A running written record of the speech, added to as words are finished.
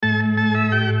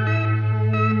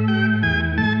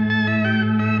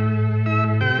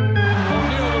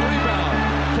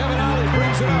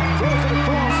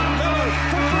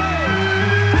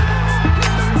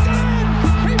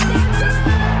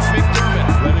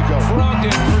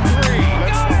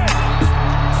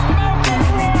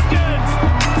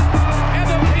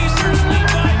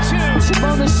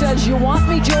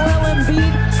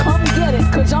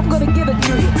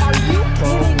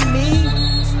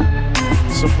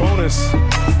Sabonis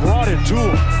brought it to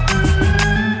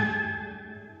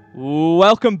him.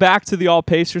 Welcome back to the All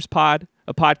Pacers Pod,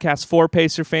 a podcast for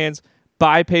Pacer fans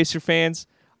by Pacer fans.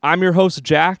 I'm your host,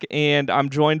 Jack, and I'm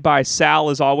joined by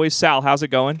Sal, as always. Sal, how's it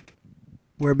going?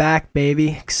 We're back, baby.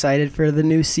 Excited for the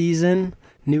new season,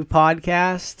 new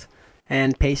podcast,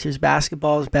 and Pacers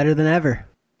basketball is better than ever.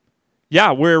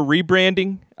 Yeah, we're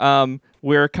rebranding.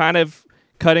 We're kind of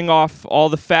cutting off all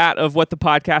the fat of what the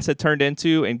podcast had turned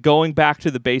into and going back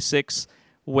to the basics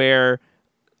where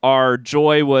our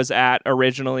joy was at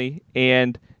originally,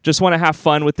 and just want to have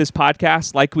fun with this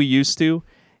podcast like we used to.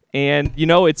 And, you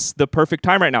know, it's the perfect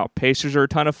time right now. Pacers are a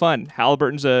ton of fun.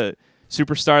 Halliburton's a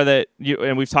superstar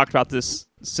and we've talked about this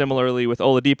similarly with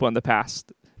Oladipo in the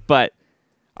past. But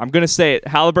I'm going to say it.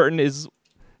 Halliburton is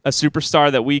a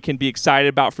superstar that we can be excited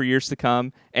about for years to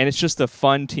come. And it's just a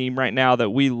fun team right now that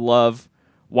we love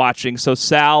watching. So,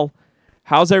 Sal,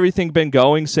 how's everything been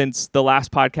going since the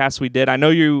last podcast we did? I know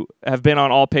you have been on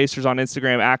All Pacers on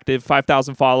Instagram, active,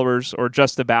 5,000 followers or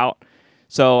just about.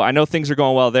 So I know things are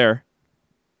going well there.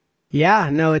 Yeah,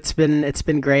 no, it's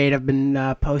been great. I've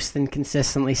been posting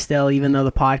consistently still, even though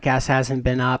the podcast hasn't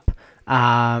been up.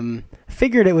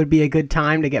 Figured it would be a good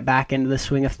time to get back into the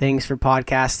swing of things for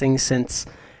podcasting since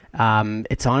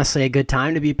it's honestly a good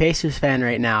time to be a Pacers fan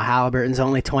right now. Halliburton's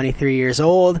only 23 years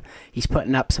old. He's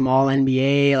putting up some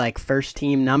All-NBA, like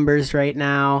first-team numbers right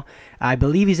now. I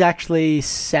believe he's actually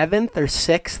 7th or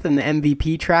 6th in the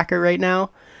MVP tracker right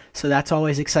now, so that's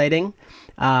always exciting.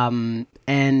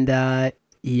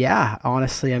 Yeah,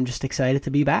 honestly, I'm just excited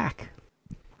to be back.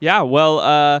 Yeah,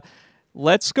 well,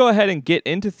 let's go ahead and get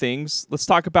into things. Let's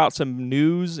talk about some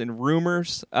news and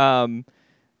rumors.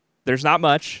 There's not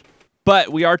much, but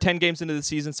we are 10 games into the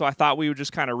season, so I thought we would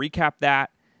just kind of recap that,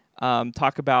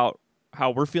 talk about how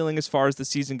we're feeling as far as the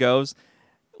season goes.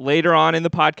 Later on in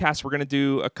the podcast, we're going to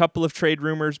do a couple of trade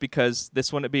rumors because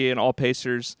this wouldn't be an All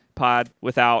Pacers pod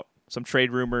without some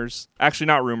trade rumors. Actually,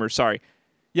 not rumors, sorry.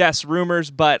 Yes,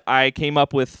 rumors, but I came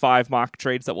up with 5 mock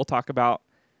trades that we'll talk about,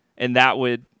 and that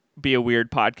would be a weird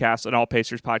podcast, an All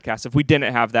Pacers podcast, if we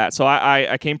didn't have that. So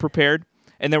I came prepared,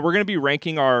 and then we're going to be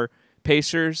ranking our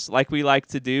Pacers like we like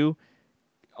to do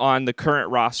on the current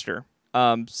roster.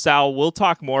 Sal, we'll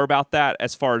talk more about that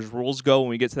as far as rules go when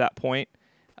we get to that point.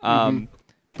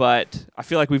 But I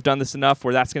feel like we've done this enough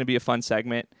where that's going to be a fun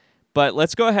segment. But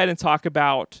let's go ahead and talk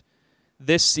about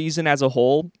this season as a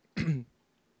whole.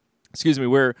 Excuse me,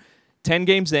 we're 10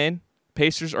 games in.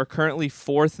 Pacers are currently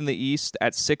 4th in the East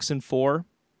at 6-4.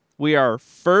 We are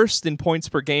 1st in points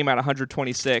per game at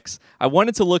 126. I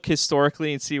wanted to look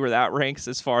historically and see where that ranks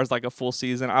as far as like a full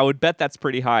season. I would bet that's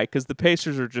pretty high because the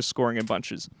Pacers are just scoring in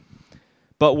bunches.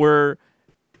 But we're,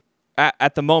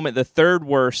 at the moment, the 3rd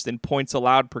worst in points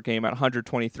allowed per game at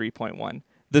 123.1.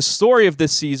 The story of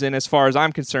this season, as far as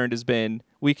I'm concerned, has been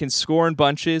we can score in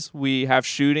bunches. We have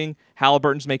shooting.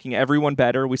 Halliburton's making everyone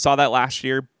better. We saw that last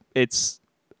year. It's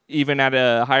even at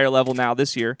a higher level now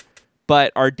this year.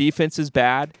 But our defense is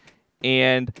bad.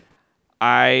 And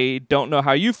I don't know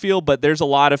how you feel, but there's a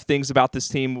lot of things about this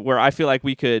team where I feel like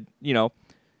we could,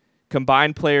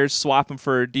 combine players, swap them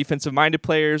for defensive-minded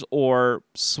players, or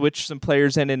switch some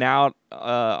players in and out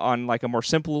on like a more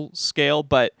simple scale.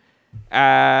 But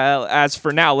as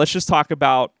for now, let's just talk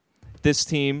about this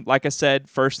team. Like I said,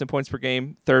 1st in points per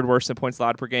game, 3rd worst in points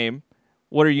allowed per game.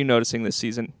 What are you noticing this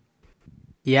season?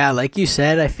 Yeah, like you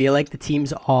said, I feel like the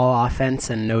team's all offense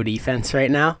and no defense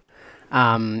right now.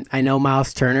 I know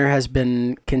Miles Turner has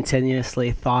been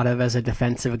continuously thought of as a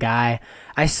defensive guy.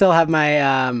 I still have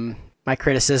my my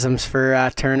criticisms for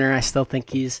Turner. I still think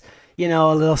he's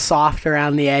a little soft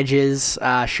around the edges.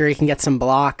 Sure, he can get some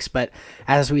blocks, but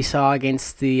as we saw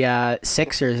against the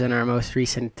Sixers in our most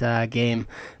recent game,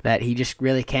 that he just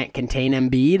really can't contain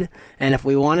Embiid. And if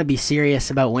we want to be serious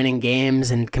about winning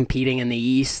games and competing in the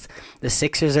East, the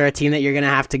Sixers are a team that you're going to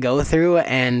have to go through.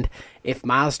 And if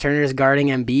Miles Turner is guarding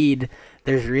Embiid,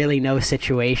 there's really no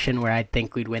situation where I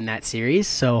think we'd win that series.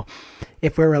 So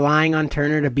if we're relying on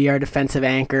Turner to be our defensive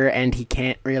anchor and he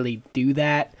can't really do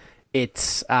that,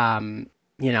 it's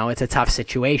it's a tough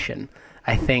situation.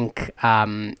 I think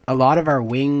a lot of our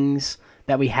wings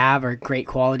that we have are great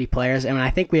quality players, and I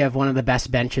think we have one of the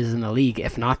best benches in the league,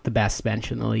 if not the best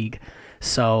bench in the league.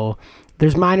 So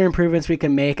there's minor improvements we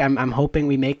can make. I'm hoping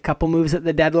we make a couple moves at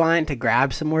the deadline to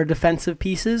grab some more defensive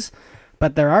pieces,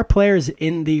 but there are players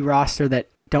in the roster that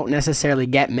don't necessarily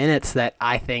get minutes that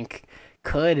I think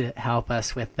could help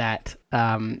us with that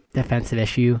defensive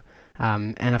issue.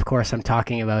 And of course, I'm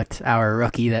talking about our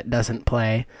rookie that doesn't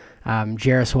play,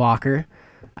 Jarris Walker.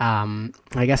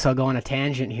 I guess I'll go on a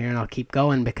tangent here and I'll keep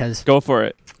going because Go for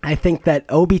it. I think that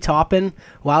Obi Toppin,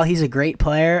 while he's a great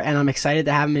player and I'm excited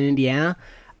to have him in Indiana,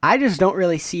 I just don't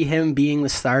really see him being the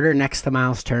starter next to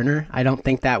Miles Turner. I don't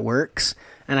think that works.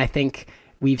 And I think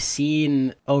we've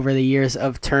seen over the years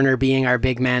of Turner being our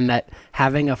big man that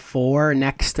having a 4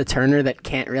 next to Turner that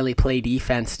can't really play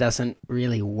defense doesn't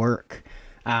really work.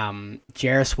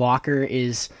 Jarris Walker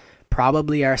is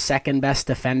probably our second best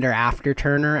defender after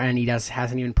Turner, and he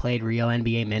hasn't even played real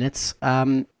NBA minutes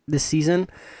this season.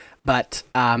 But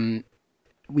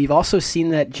we've also seen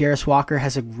that Jarris Walker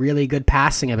has a really good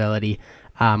passing ability,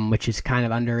 which is kind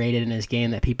of underrated in his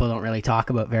game that people don't really talk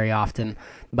about very often.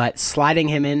 But sliding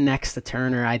him in next to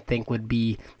Turner, I think, would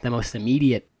be the most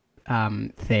immediate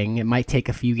thing. It might take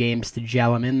a few games to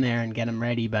gel him in there and get him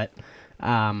ready, but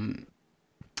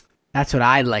that's what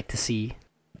I'd like to see.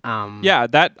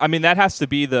 That has to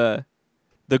be the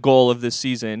goal of this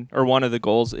season, or one of the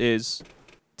goals is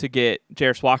to get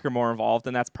Jarris Walker more involved,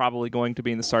 and that's probably going to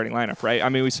be in the starting lineup, right? I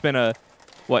mean, we spent a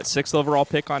 6th overall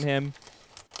pick on him,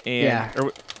 and 6,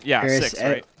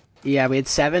 right? Yeah, we had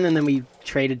 7, and then we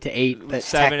traded to 8, but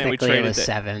 7, and we technically traded it was it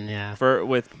 7. Yeah,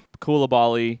 with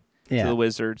Koulibaly to the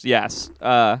Wizards. Yes,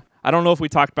 I don't know if we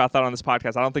talked about that on this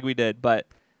podcast. I don't think we did, but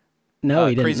no,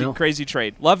 we didn't. Crazy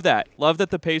trade. Love that. Love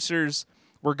that the Pacers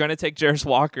were going to take Jarris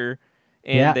Walker,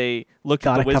 and they looked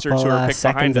at the Wizards who were picked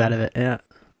behind him. Out of it.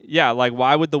 Yeah, like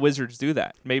why would the Wizards do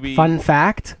that? Maybe. Fun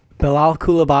fact: Bilal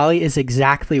Koulibaly is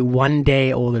exactly 1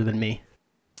 day older than me.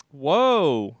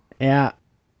 Whoa. Yeah.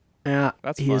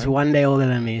 He is 1 day older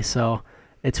than me, so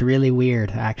it's really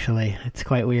weird. Actually, it's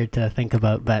quite weird to think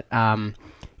about. But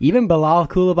even Bilal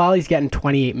Koulibaly's getting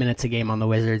 28 minutes a game on the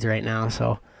Wizards right now,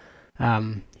 so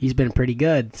he's been pretty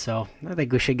good. So I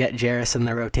think we should get Jarris in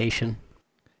the rotation.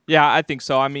 Yeah, I think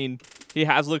so. I mean, he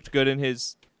has looked good in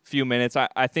his few minutes.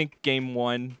 I think game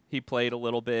 1 he played a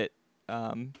little bit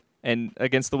and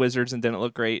against the Wizards and didn't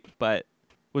look great, but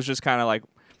was just kind of like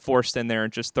forced in there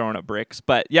and just throwing up bricks.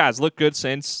 But yeah, has looked good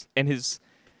since in his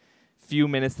few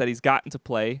minutes that he's gotten to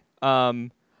play.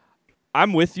 I'm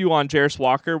with you on Jarris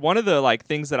Walker. One of the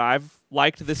things that I've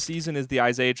liked this season is the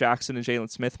Isaiah Jackson and Jalen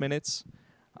Smith minutes.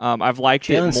 I've liked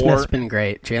it more. Jalen Smith's been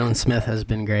great. Jalen Smith has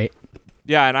been great.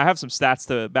 Yeah, and I have some stats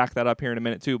to back that up here in a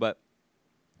minute too, but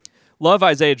love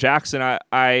Isaiah Jackson.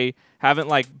 I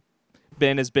haven't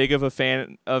been as big of a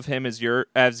fan of him as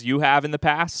you have in the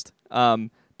past.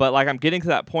 But I'm getting to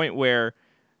that point where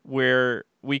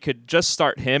we could just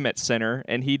start him at center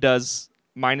and he does,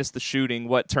 minus the shooting,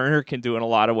 what Turner can do in a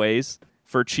lot of ways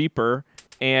for cheaper,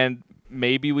 and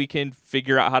maybe we can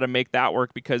figure out how to make that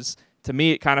work, because to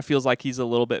me it kind of feels like he's a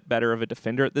little bit better of a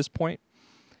defender at this point.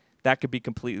 That could be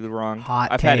completely wrong.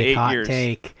 I've had 8 years.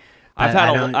 Take.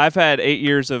 I've had 8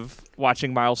 years of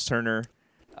watching Miles Turner,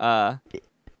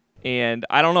 and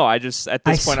I don't know. I just at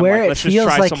this point I'm like, let's just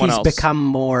try someone else.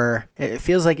 It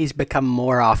feels like he's become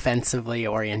more offensively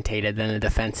orientated than a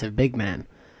defensive big man.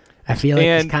 I feel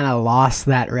like he's kind of lost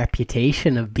that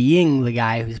reputation of being the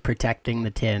guy who's protecting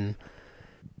the tin.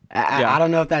 I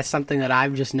don't know if that's something that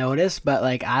I've just noticed, but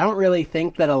I don't really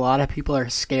think that a lot of people are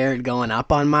scared going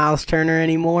up on Miles Turner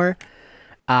anymore.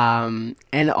 And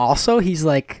also he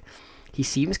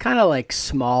seems kind of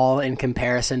small in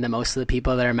comparison to most of the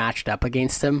people that are matched up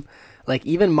against him.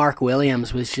 Even Mark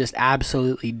Williams was just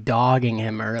absolutely dogging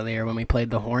him earlier when we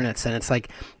played the Hornets, and it's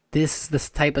this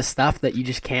type of stuff that you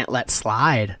just can't let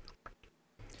slide.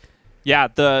 Yeah,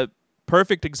 the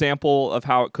perfect example of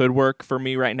how it could work for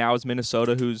me right now is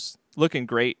Minnesota, who's looking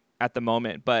great at the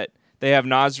moment, but they have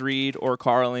Naz Reid or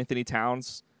Karl Anthony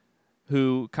Towns,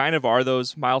 who kind of are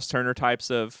those Miles Turner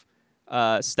types of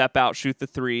step out, shoot the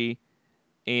three,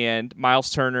 and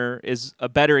Miles Turner is a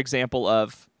better example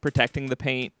of protecting the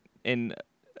paint in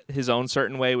his own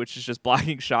certain way, which is just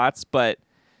blocking shots. But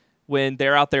when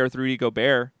they're out there with Rudy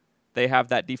Gobert, they have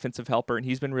that defensive helper, and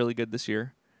he's been really good this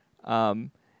year.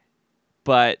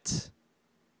 But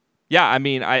yeah, I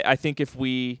mean, I think if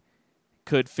we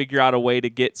could figure out a way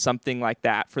to get something like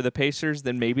that for the Pacers,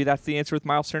 then maybe that's the answer with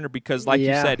Miles Turner, because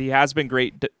you said, he has been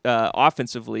great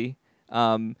offensively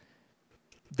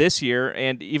this year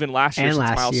and even last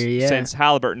year, since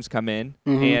Halliburton's come in.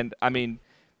 Mm-hmm. And I mean,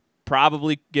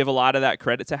 probably give a lot of that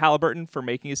credit to Halliburton for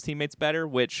making his teammates better,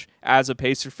 which as a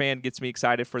Pacer fan gets me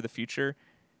excited for the future,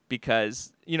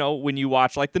 because, when you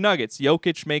watch the Nuggets,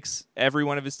 Jokic makes every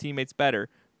one of his teammates better,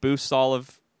 boosts all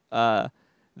of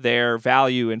their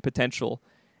value and potential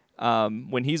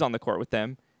when he's on the court with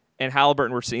them. And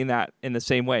Halliburton, we're seeing that in the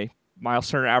same way. Miles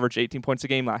Turner averaged 18 points a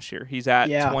game last year. He's at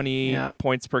 20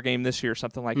 points per game this year,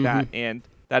 something like that. And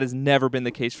that has never been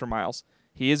the case for Miles.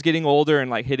 He is getting older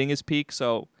and hitting his peak,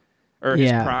 so or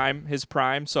Yeah. his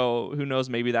prime. So who knows?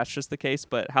 Maybe that's just the case.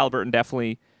 But Halliburton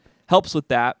definitely helps with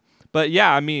that. But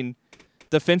yeah, I mean,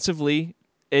 defensively,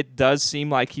 it does seem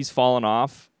like he's fallen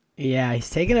off. Yeah, he's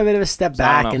taken a bit of a step So I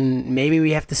don't back, know. and maybe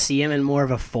we have to see him in more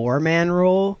of a four-man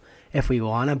role if we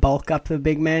want to bulk up the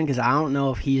big man, because I don't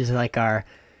know if he's like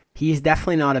he's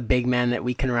definitely not a big man that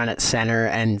we can run at center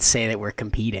and say that we're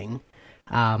competing.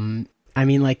 I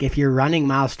mean, like, if you're running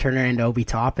Miles Turner and Obi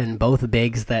Toppin, both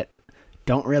bigs that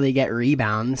don't really get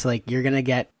rebounds, like, you're going to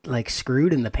get, like,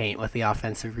 screwed in the paint with the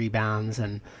offensive rebounds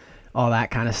and all that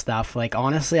kind of stuff. Like,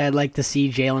 honestly, I'd like to see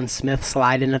Jalen Smith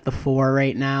slide in at the 4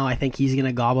 right now. I think he's going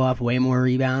to gobble up way more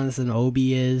rebounds than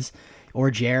Obi is,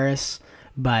 or Jarris.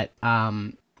 But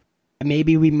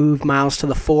maybe we move Miles to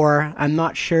the 4. I'm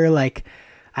not sure, like,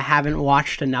 I haven't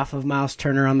watched enough of Miles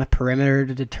Turner on the perimeter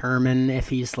to determine if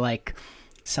he's, like,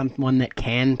 someone that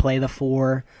can play the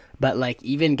 4. But, like,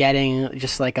 even getting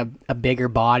just, like, a bigger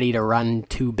body to run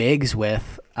 2 bigs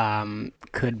with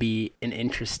could be an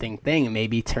interesting thing.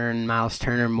 Maybe turn Miles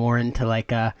Turner more into,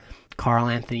 like, a Karl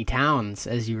Anthony Towns,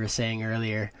 as you were saying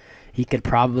earlier. He could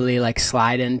probably, like,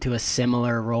 slide into a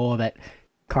similar role that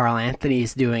Karl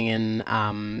Anthony's doing in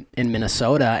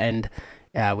Minnesota. And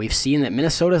we've seen that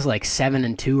Minnesota's, like,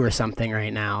 7-2 or something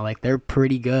right now. Like, they're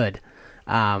pretty good.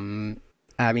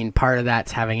 I mean, part of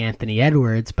that's having Anthony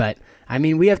Edwards, but I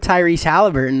mean, we have Tyrese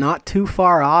Halliburton not too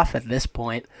far off at this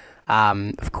point.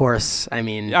 Of course,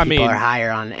 people are higher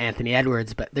on Anthony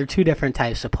Edwards, but they're two different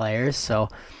types of players, so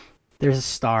there's a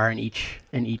star in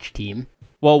each team.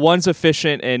 Well, one's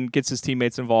efficient and gets his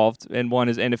teammates involved, and one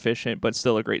is inefficient but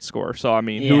still a great scorer. So, I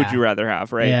mean, who would you rather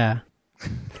have, right? Yeah.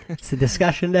 It's a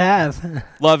discussion to have.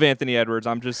 Love Anthony Edwards.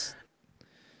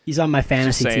 He's on my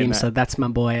fantasy team, that. so that's my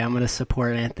boy. I'm going to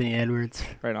support Anthony Edwards.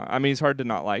 Right on. I mean, he's hard to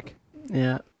not like.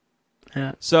 Yeah.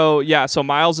 So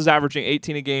Miles is averaging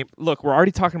 18 a game. Look, we're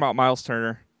already talking about Miles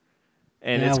Turner,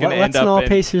 and it's going to end up What's an All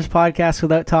Pacers podcast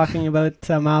without talking about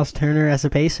Miles Turner as a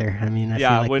Pacer? I mean, I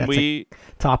feel like that's a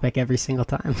topic every single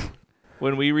time.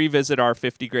 When we revisit our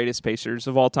 50 greatest Pacers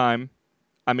of all time,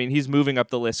 I mean, he's moving up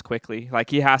the list quickly.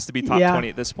 Like, he has to be top 20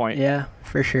 at this point. Yeah,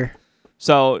 for sure.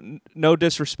 So, no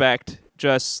disrespect,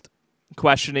 just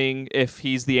questioning if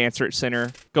he's the answer at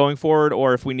center going forward,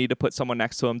 or if we need to put someone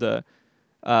next to him to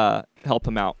help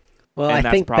him out. Well, I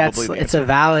think it's a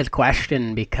valid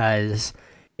question, because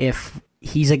if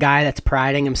he's a guy that's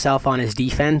priding himself on his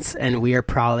defense, and we are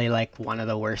probably like one of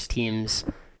the worst teams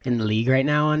in the league right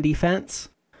now on defense,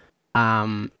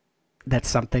 that's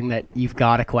something that you've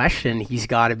got to question. He's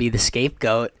got to be the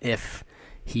scapegoat if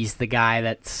he's the guy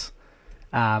that's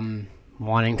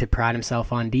wanting to pride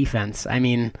himself on defense. I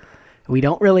mean, we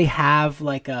don't really have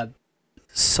like a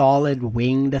solid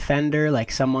wing defender,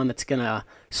 like someone that's going to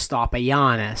stop a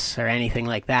Giannis or anything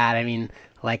like that. I mean,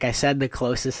 like I said, the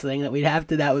closest thing that we'd have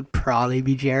to that would probably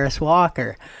be Jarris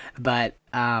Walker. But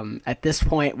at this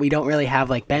point, we don't really have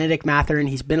like Benedict Mathurin.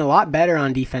 He's been a lot better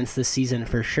on defense this season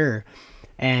for sure.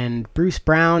 And Bruce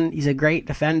Brown, he's a great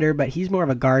defender, but he's more of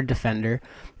a guard defender.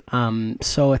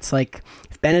 So it's like,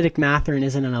 if Benedict Mathurin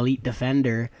isn't an elite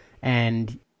defender,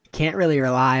 and can't really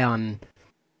rely on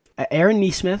Aaron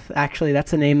Nesmith, actually,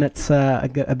 that's a name that's a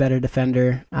better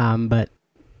defender. But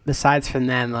besides from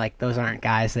them, like, those aren't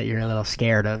guys that you're a little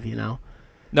scared of, you know?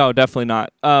 No, definitely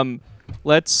not.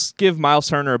 Let's give Miles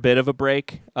Turner a bit of a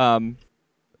break and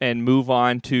move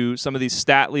on to some of these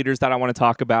stat leaders that I want to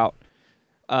talk about.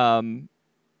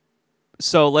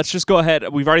 So let's just go ahead.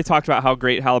 We've already talked about how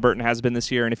great Halliburton has been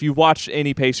this year, and if you've watched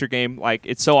any Pacer game, like,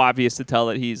 it's so obvious to tell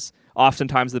that he's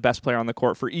oftentimes the best player on the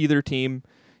court for either team.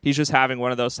 He's just having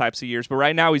one of those types of years. But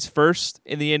right now he's first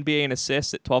in the NBA in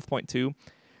assists at 12.2.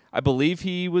 I believe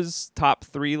he was top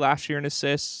 3 last year in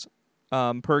assists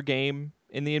per game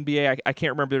in the NBA. I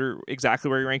can't remember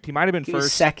exactly where he ranked. He might have been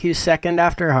first. He's second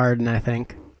after Harden, I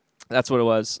think. That's what it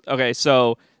was. Okay,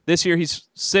 so this year he's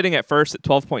sitting at first at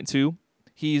 12.2.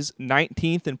 He's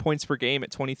 19th in points per game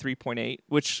at 23.8,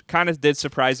 which kind of did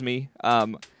surprise me.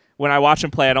 When I watch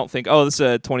him play, I don't think, oh, this is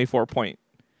a 24-point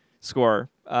scorer.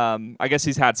 I guess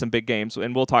he's had some big games,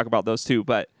 and we'll talk about those too.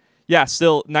 But, yeah,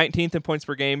 still 19th in points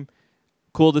per game.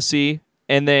 Cool to see.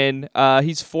 And then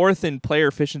he's 4th in player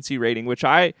efficiency rating, which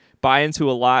I buy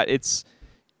into a lot. It's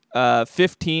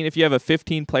 15. If you have a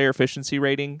 15 player efficiency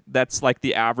rating, that's like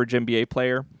the average NBA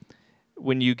player.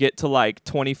 When you get to like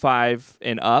 25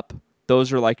 and up,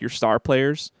 those are like your star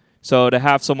players. So to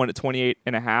have someone at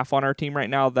 28.5 on our team right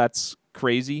now, that's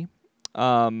crazy.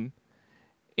 And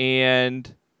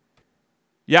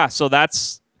yeah, so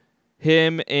that's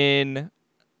him in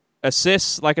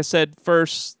assists. Like I said,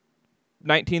 first,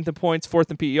 19th in points,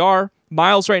 4th in PER.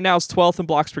 Miles right now is 12th in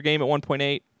blocks per game at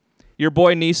 1.8. your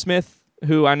boy Neesmith,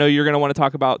 who I know you're going to want to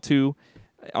talk about too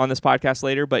on this podcast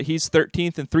later, but he's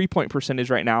 13th in 3-point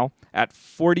percentage right now at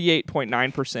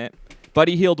 48.9%.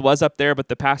 Buddy Hield was up there, but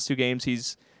the past 2 games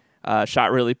he's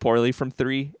shot really poorly from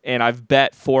 3, and I've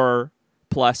bet 4+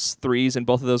 threes in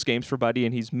both of those games for Buddy,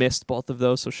 and he's missed both of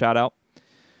those, so shout out.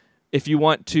 If you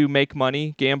want to make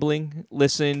money gambling,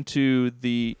 listen to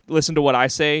what I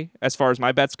say as far as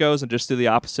my bets goes, and just do the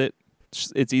opposite.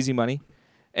 It's easy money.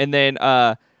 And then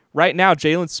right now,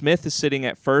 Jalen Smith is sitting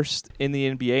at first in the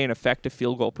NBA in effective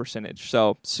field goal percentage.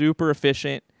 So super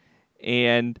efficient.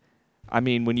 And, I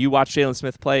mean, when you watch Jalen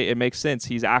Smith play, it makes sense.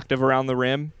 He's active around the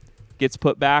rim, gets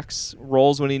putbacks,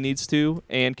 rolls when he needs to,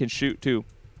 and can shoot too.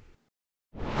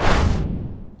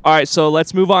 All right, so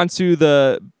let's move on to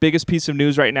the biggest piece of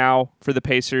news right now for the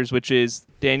Pacers, which is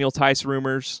Daniel Theis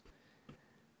rumors.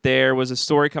 There was a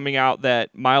story coming out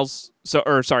that Mason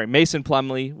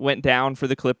Plumlee went down for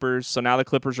the Clippers, so now the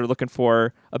Clippers are looking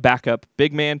for a backup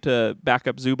big man to back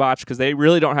up Zubac because they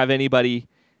really don't have anybody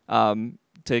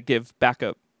to give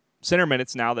backup center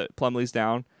minutes now that Plumlee's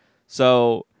down.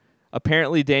 So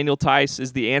apparently Daniel Theis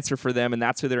is the answer for them, and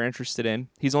that's who they're interested in.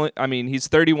 He's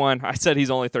 31. I said he's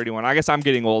only 31. I guess I'm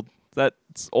getting old.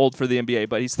 That's old for the NBA,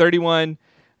 but he's 31,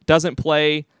 doesn't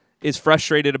play, is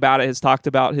frustrated about it, has talked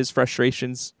about his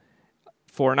frustrations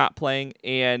for not playing,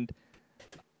 and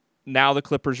now the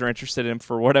Clippers are interested in him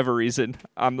for whatever reason.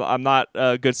 I'm not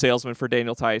a good salesman for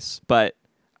Daniel Theis, but,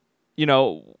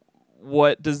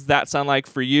 what does that sound like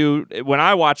for you? When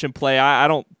I watch him play, I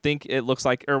don't think it looks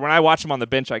like, or when I watch him on the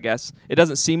bench, I guess, it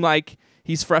doesn't seem like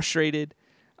he's frustrated.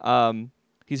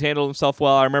 He's handled himself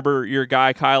well. I remember your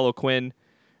guy, Kyle O'Quinn,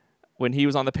 when he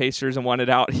was on the Pacers and wanted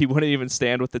out, he wouldn't even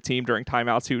stand with the team during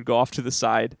timeouts. He would go off to the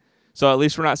side. So at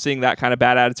least we're not seeing that kind of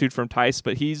bad attitude from Theis,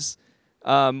 but he's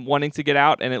wanting to get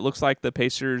out, and it looks like the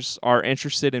Pacers are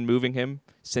interested in moving him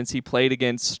since he played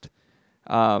against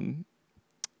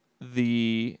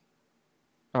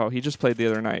he just played the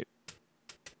other night.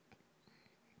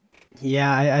 Yeah,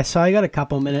 I saw he got a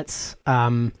couple minutes.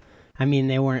 We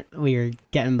were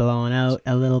getting blown out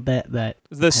a little bit, but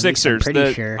the Sixers.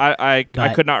 Sure, I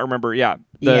could not remember. Yeah,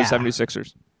 the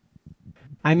 76ers.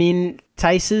 I mean,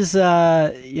 Theis is,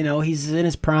 he's in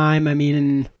his prime. I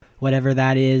mean, whatever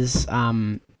that is.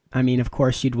 Of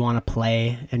course, you'd want to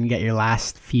play and get your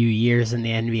last few years in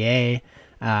the NBA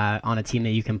on a team that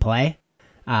you can play.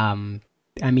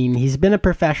 He's been a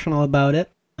professional about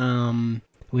it,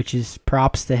 which is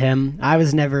props to him. I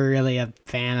was never really a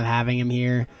fan of having him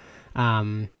here,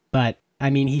 but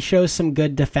he shows some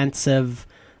good defensive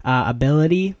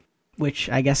ability, which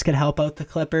I guess could help out the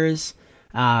Clippers.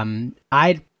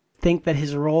 I think that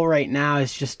his role right now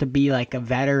is just to be like a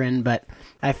veteran, but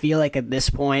I feel like at this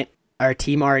point our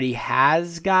team already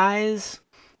has guys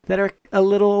that are a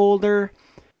little older.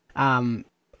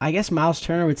 I guess Miles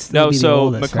Turner would still be the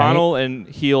oldest, McConnell right? and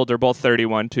Hield are both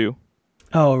 31 too.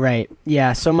 Oh, right.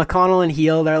 Yeah, so McConnell and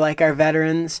Hield are like our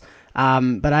veterans.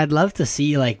 But I'd love to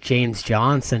see like James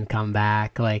Johnson come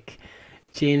back, like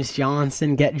James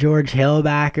Johnson, get George Hill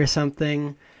back or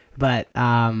something. But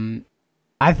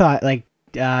I thought like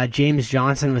James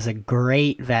Johnson was a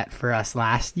great vet for us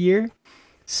last year.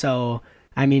 So,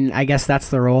 I guess that's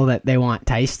the role that they want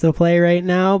Theis to play right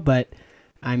now, but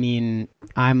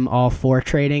I'm all for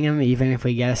trading him, even if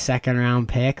we get a second round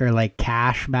pick or like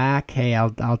cash back. Hey,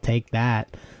 I'll take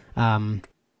that. And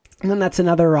then that's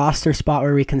another roster spot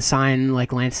where we can sign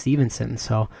like Lance Stevenson.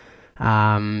 So,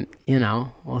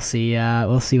 we'll see.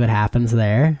 We'll see what happens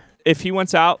there. If he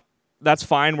wants out, that's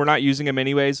fine. We're not using him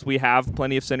anyways. We have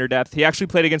plenty of center depth. He actually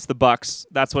played against the Bucks.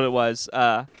 That's what it was,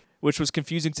 which was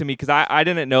confusing to me because I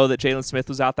didn't know that Jalen Smith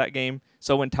was out that game.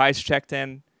 So when Theis checked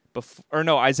in,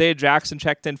 Isaiah Jackson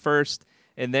checked in first,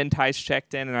 and then Theis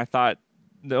checked in, and I thought,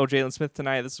 no, Jalen Smith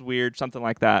tonight, this is weird, something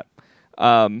like that.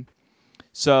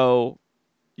 So,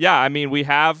 yeah, we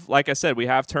have, like I said, we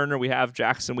have Turner, we have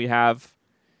Jackson, we have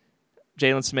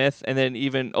Jalen Smith, and then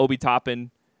even Obi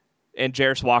Toppin and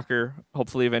Jarris Walker,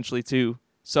 hopefully eventually too.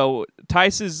 So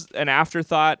Theis is an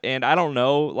afterthought, and I don't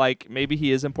know, like maybe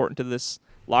he is important to this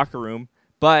locker room,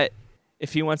 but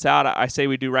if he wants out, I say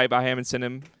we do right by him and send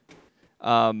him.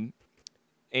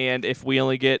 And if we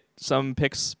only get some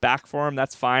picks back for him,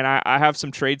 that's fine. I have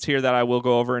some trades here that I will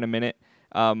go over in a minute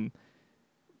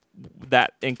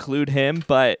that include him,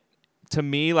 but to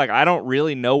me, like I don't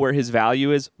really know where his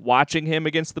value is. Watching him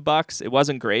against the Bucks, it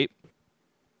wasn't great,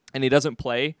 and he doesn't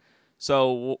play,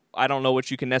 so I don't know what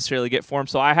you can necessarily get for him.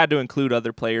 So I had to include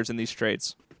other players in these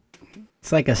trades.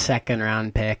 It's like a second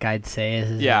round pick, I'd say, is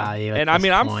his value. And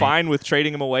I'm fine with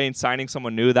trading him away and signing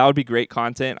someone new. That would be great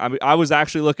content. I was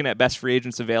actually looking at best free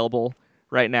agents available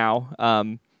right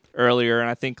now. earlier, and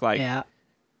I think like Yeah.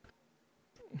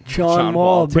 John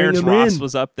Wall, bring Terrence him Ross in.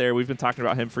 was up there. We've been talking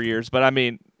about him for years, but I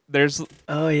mean, there's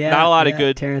Oh yeah, not a lot of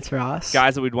good Terrence Ross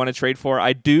guys that we'd want to trade for.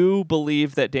 I do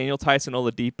believe that Daniel Tice and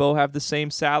Oladipo have the same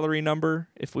salary number.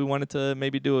 If we wanted to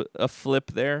maybe do a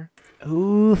flip there,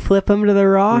 Ooh, flip him to the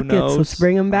Rockets. knows? Let's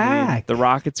bring him I mean, back. the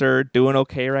Rockets are doing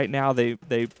okay right now. They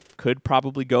could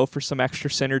probably go for some extra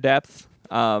center depth.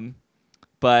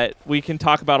 But we can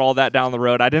talk about all that down the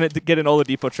road. I didn't get an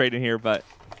Oladipo trade in here, but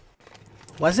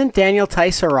Wasn't Daniel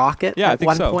Tice a Rocket Yeah, I at think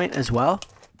one so. point as well?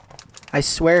 I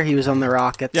swear he was on the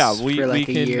Rockets yeah, for we like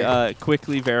a year. can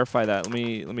quickly verify that. Let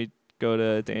me go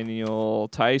to Daniel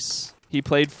Tice. He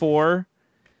played for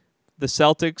the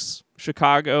Celtics,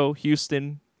 Chicago,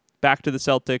 Houston, back to the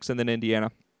Celtics, and then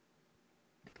Indiana.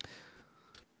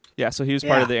 Yeah, so he was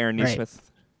part of the Aaron right.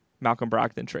 Nesmith, Malcolm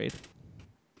Brogdon trade.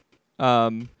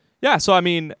 Yeah, so I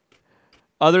mean,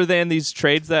 other than these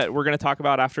trades that we're going to talk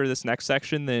about after this next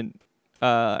section,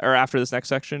 I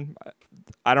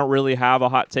don't really have a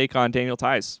hot take on Daniel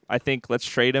Tice. I think let's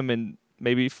trade him and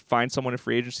maybe find someone in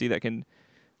free agency that can,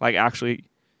 like, actually,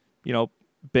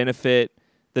 benefit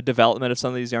the development of some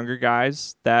of these younger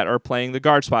guys that are playing the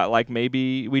guard spot. Like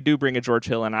maybe we do bring a George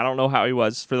Hill in. I don't know how he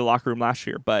was for the locker room last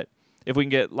year, but if we can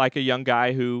get like a young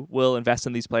guy who will invest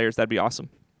in these players, that'd be awesome.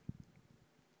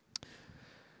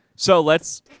 So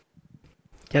let's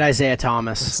Get Isaiah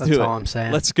Thomas. That's do all it. I'm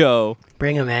saying. Let's go.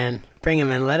 Bring him in. Bring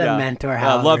him in. Let him mentor I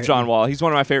Halliburton. love John Wall. He's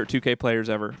one of my favorite 2K players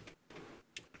ever.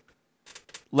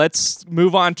 Let's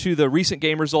move on to the recent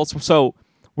game results. So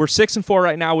we're 6-4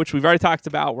 right now, which we've already talked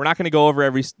about. We're not going to go over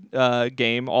every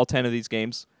game, all 10 of these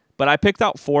games, but I picked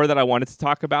out 4 that I wanted to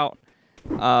talk about.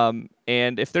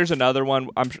 And if there's another one,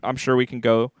 I'm sure we can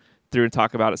go through and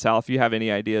talk about it, Sal, if you have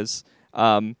any ideas.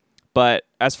 But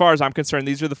as far as I'm concerned,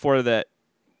 these are the 4 that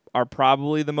are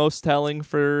probably the most telling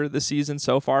for the season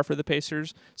so far for the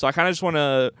Pacers. So I kind of just want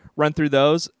to run through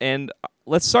those. And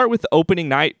let's start with the opening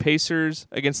night, Pacers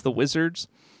against the Wizards.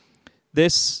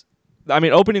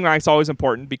 Opening night's always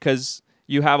important because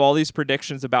you have all these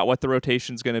predictions about what the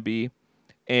rotation's going to be.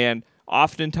 And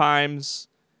oftentimes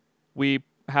we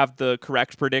have the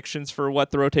correct predictions for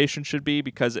what the rotation should be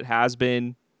because it has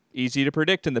been easy to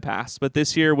predict in the past. But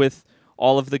this year with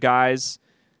all of the guys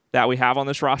that we have on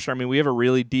this roster, we have a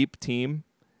really deep team.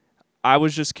 I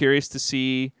was just curious to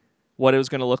see what it was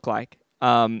going to look like.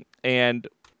 And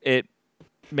it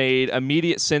made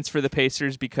immediate sense for the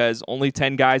Pacers because only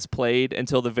 10 guys played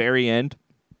until the very end.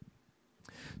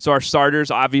 So our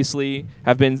starters obviously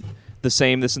have been the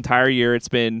same this entire year. It's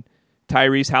been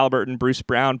Tyrese Halliburton, Bruce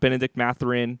Brown, Benedict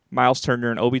Mathurin, Miles Turner,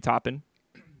 and Obi Toppin.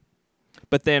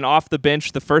 But then off the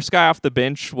bench, the first guy off the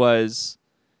bench was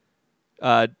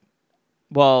I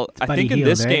think in Hield,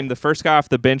 this right? game, the first guy off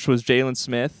the bench was Jalen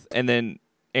Smith and then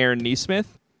Aaron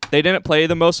Nesmith. They didn't play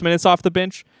the most minutes off the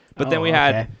bench, but then we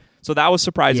had... So that was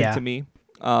surprising to me.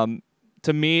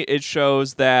 To me, it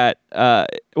shows that,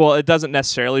 it doesn't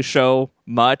necessarily show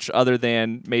much other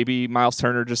than maybe Miles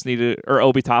Turner just needed, or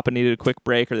Obi Toppin needed a quick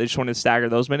break, or they just wanted to stagger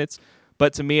those minutes.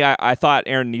 But to me, I thought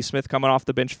Aaron Nesmith coming off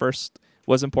the bench first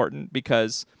was important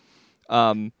because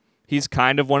he's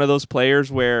kind of one of those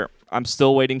players where I'm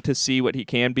still waiting to see what he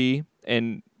can be,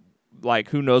 and like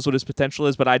who knows what his potential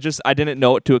is, but I didn't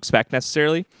know what to expect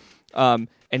necessarily. And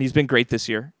he's been great this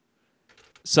year.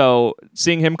 So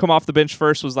seeing him come off the bench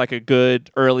first was like a good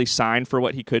early sign for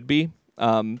what he could be.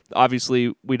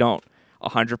 Obviously, we don't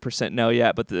 100% know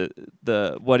yet, but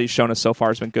the what he's shown us so far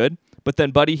has been good. But then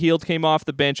Buddy Hield came off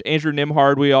the bench. Andrew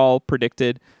Nembhard we all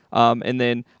predicted. And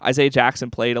then Isaiah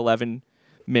Jackson played 11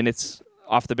 minutes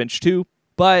off the bench too.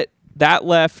 But that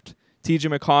left T.J.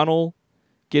 McConnell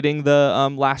getting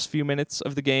the last few minutes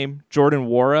of the game. Jordan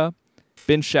Nwora,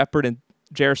 Ben Shepherd, and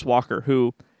Jarris Walker,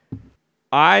 who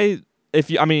I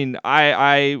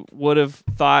would have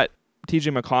thought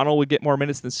T.J. McConnell would get more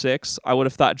minutes than 6. I would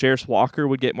have thought Jarris Walker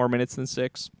would get more minutes than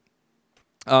 6.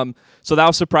 So that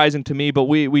was surprising to me, but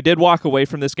we did walk away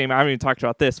from this game. I haven't even talked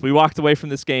about this. We walked away from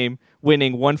this game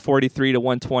winning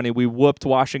 143-120. We whooped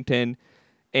Washington,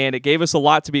 and it gave us a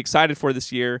lot to be excited for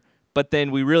this year, but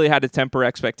then we really had to temper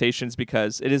expectations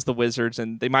because it is the Wizards,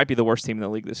 and they might be the worst team in the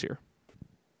league this year.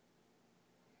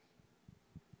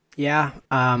 Yeah,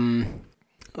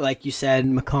 like you said,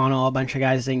 McConnell, a bunch of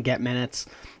guys didn't get minutes.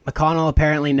 McConnell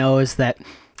apparently knows that.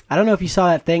 I don't know if you saw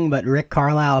that thing, but Rick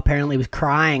Carlisle apparently was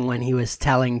crying when he was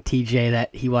telling TJ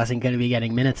that he wasn't going to be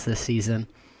getting minutes this season.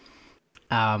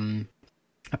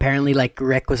 Apparently, like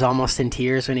Rick was almost in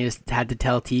tears when he had to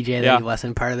tell TJ that he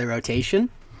wasn't part of the rotation.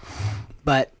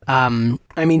 But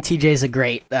TJ's a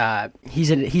great.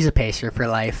 He's a Pacer for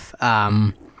life.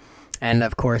 And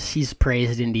of course, he's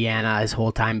praised Indiana his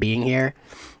whole time being here,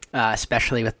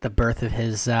 especially with the birth of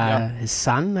his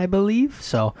son, I believe.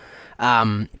 So,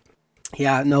 love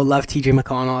TJ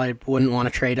McConnell. I wouldn't want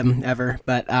to trade him ever.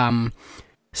 But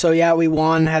we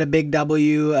won, had a big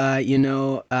W.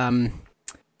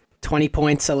 20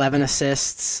 points, 11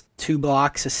 assists, 2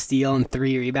 blocks, a steal, and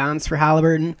 3 rebounds for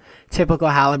Halliburton. Typical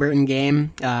Halliburton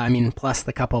game. Plus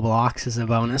the couple blocks is a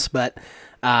bonus. But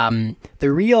the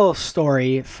real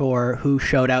story for who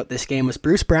showed out this game was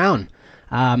Bruce Brown.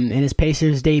 In his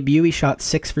Pacers debut, he shot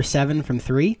 6 for 7 from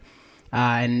 3.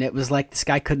 And it was like this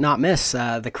guy could not miss.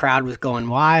 The crowd was going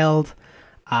wild.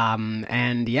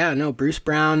 Bruce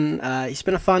Brown, he's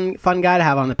been a fun guy to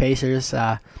have on the Pacers.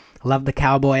 Love the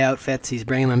cowboy outfits. He's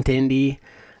bringing them to Indy.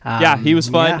 He was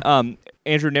fun. Yeah.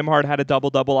 Andrew Nimhard had a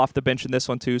double-double off the bench in this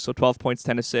one, too, so 12 points,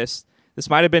 10 assists. This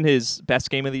might have been his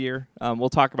best game of the year. We'll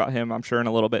talk about him, I'm sure, in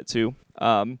a little bit, too.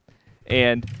 And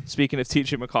speaking of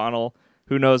TJ McConnell,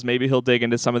 who knows, maybe he'll dig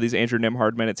into some of these Andrew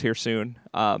Nimhard minutes here soon,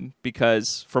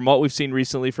 because from what we've seen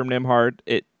recently from Nimhard,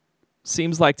 it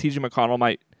seems like TJ McConnell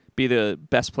might be the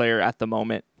best player at the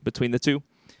moment between the two.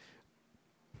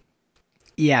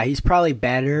 Yeah, he's probably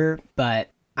better, but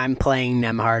I'm playing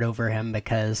Nembhard over him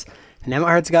because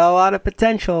Nembhard's got a lot of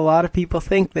potential. A lot of people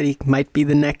think that he might be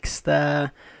the next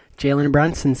Jalen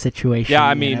Brunson situation.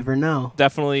 Yeah, you never know.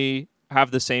 Definitely have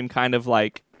the same kind of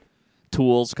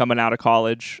tools coming out of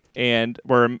college, and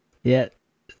we're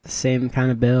same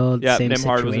kind of build. Yeah, same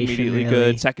Nembhard was immediately really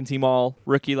good. Second team all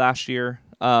rookie last year,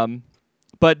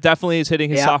 but definitely is hitting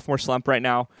his sophomore slump right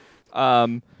now.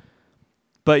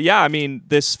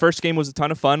 This first game was a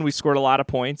ton of fun. We scored a lot of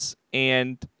points,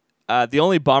 and the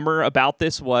only bummer about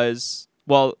this was,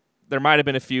 there might have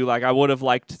been a few. I would have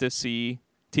liked to see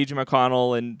TJ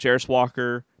McConnell and Jarris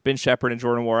Walker, Ben Shepherd, and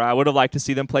Jordan Nwora. I would have liked to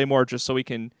see them play more just so we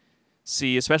can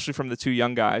see, especially from the two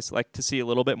young guys, to see a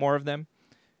little bit more of them.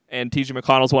 And TJ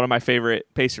McConnell's one of my favorite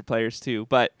Pacer players too.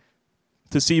 But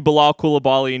to see Bilal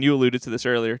Coulibaly, and you alluded to this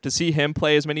earlier, to see him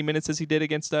play as many minutes as he did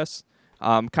against us,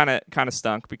 kind of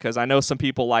stunk, because I know some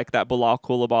people like that Bilal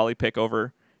Coulibaly pick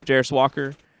over Jarris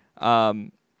Walker.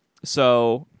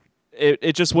 So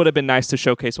it just would have been nice to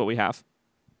showcase what we have.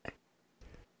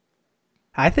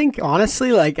 I think,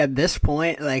 honestly, at this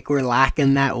point, we're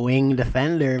lacking that wing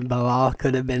defender. Bilal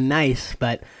could have been nice,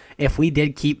 but if we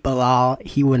did keep Bilal,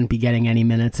 he wouldn't be getting any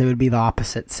minutes. It would be the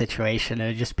opposite situation. It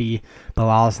would just be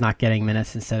Bilal's not getting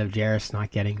minutes instead of Jarris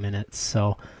not getting minutes.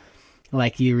 So,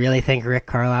 you really think Rick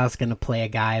Carlisle's going to play a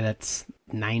guy that's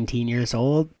 19 years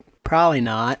old? Probably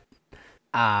not.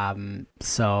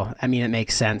 It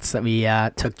makes sense that we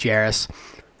took Jarris.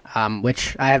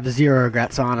 Which I have zero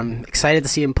regrets on. I'm excited to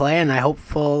see him play, and I'm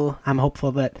hopeful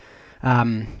that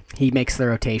he makes the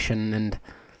rotation and,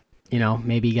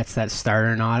 maybe gets that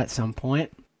starter nod at some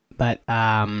point. But,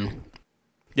 it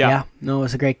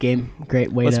was a great game.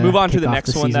 Great way to Let's move on to the kick off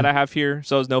next the one season. that I have here.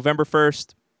 So it was November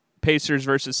 1st, Pacers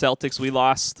versus Celtics. We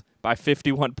lost by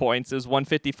 51 points. It was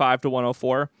 155 to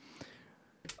 104.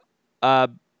 A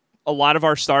lot of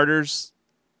our starters...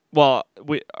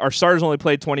 our starters only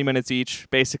played 20 minutes each,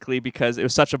 basically, because it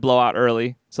was such a blowout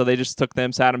early. So they just took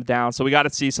them, sat them down. So we got to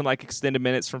see some extended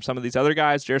minutes from some of these other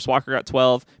guys. Jarris Walker got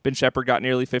 12. Ben Shepherd got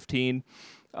nearly 15.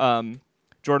 Jordan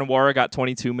Nwora got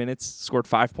 22 minutes, scored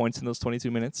 5 points in those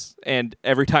 22 minutes. And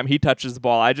every time he touches the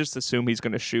ball, I just assume he's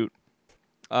going to shoot.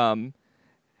 We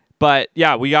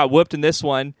got whooped in this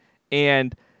one.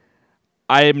 And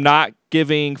I am not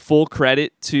giving full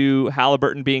credit to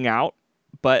Halliburton being out,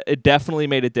 but it definitely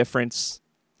made a difference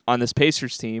on this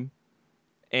Pacers team.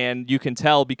 And you can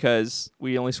tell because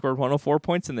we only scored 104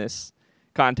 points in this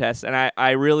contest. And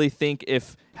I really think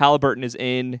if Halliburton is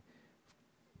in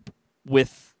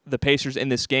with the Pacers in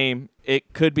this game,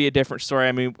 it could be a different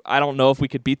story. I don't know if we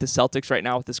could beat the Celtics right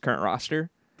now with this current roster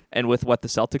and with what the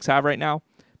Celtics have right now.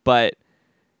 But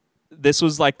this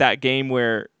was that game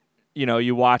where,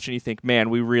 you watch and you think, man,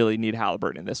 we really need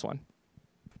Halliburton in this one.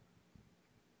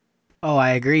 Oh,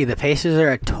 I agree. The Pacers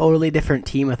are a totally different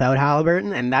team without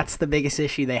Halliburton, and that's the biggest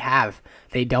issue they have.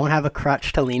 They don't have a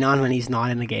crutch to lean on when he's not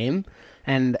in the game,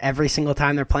 and every single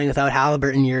time they're playing without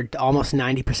Halliburton, you're almost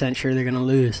 90% sure they're going to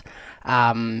lose.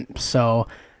 So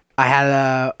I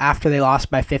had after they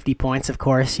lost by 50 points, of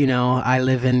course, I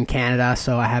live in Canada,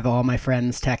 so I have all my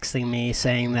friends texting me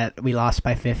saying that we lost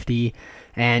by 50.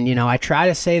 And, I try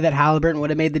to say that Halliburton would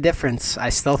have made the difference. I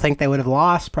still think they would have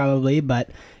lost, probably, but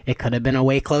it could have been a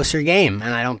way closer game,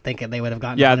 and I don't think they would have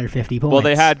gotten 150 points. Well,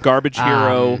 they had garbage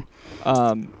hero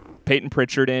Peyton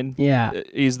Pritchard in. Yeah.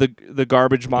 He's the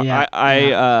garbage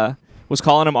I was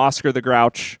calling him Oscar the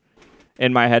Grouch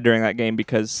in my head during that game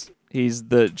because He's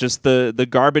the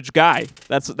garbage guy.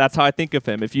 That's how I think of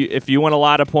him. If you want a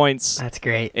lot of points, that's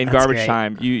great. In That's garbage great.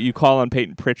 time, you call on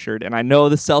Peyton Pritchard, and I know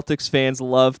the Celtics fans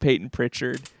love Peyton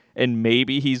Pritchard, and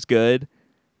maybe he's good,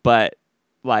 but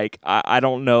like I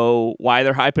don't know why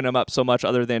they're hyping him up so much,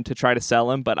 other than to try to sell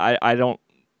him. But I don't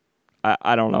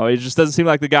know. It just doesn't seem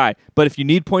like the guy. But if you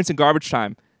need points in garbage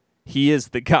time, he is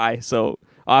the guy. So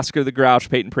Oscar the Grouch,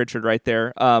 Peyton Pritchard, right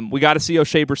there. We got to see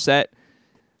O'Shea Brissett.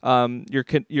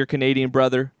 Your Canadian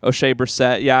brother, O'Shea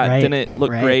Brissett. Yeah, Right, it didn't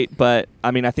look right. great, but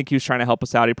I mean, I think he was trying to help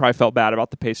us out. He probably felt bad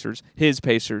about the Pacers, his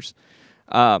Pacers.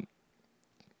 Hey,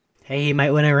 he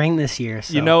might win a ring this year.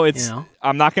 So,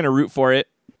 I'm not going to root for it.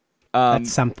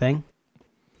 That's something.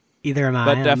 Either am I.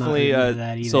 But I'm definitely not a into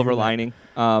that either, silver but- lining.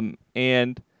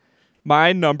 And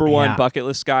my number one Yeah. bucket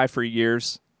list guy for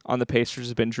years on the Pacers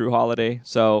has been Drew Holiday.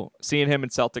 So seeing him in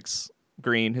Celtics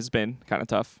green has been kind of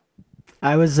tough.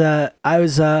 I was on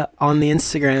the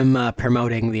Instagram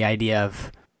promoting the idea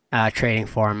of trading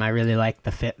for him. I really liked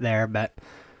the fit there, but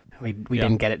we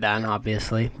didn't get it done,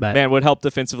 obviously. But Man, would help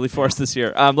defensively for us this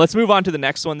year. Let's move on to the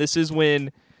next one. This is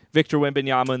when Victor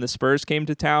Wembanyama and the Spurs came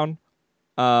to town.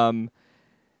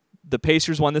 The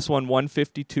Pacers won this one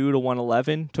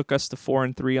 152-111. Took us to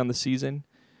 4-3 on the season.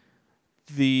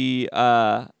 The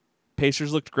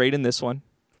Pacers looked great in this one.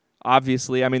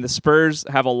 Obviously, I mean, the Spurs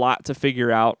have a lot to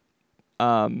figure out.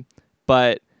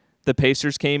 But the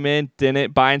Pacers came in,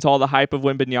 didn't buy into all the hype of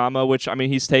Wembanyama, which, I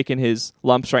mean, he's taking his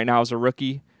lumps right now as a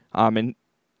rookie. And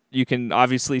you can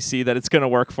obviously see that it's going to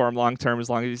work for him long term as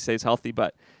long as he stays healthy.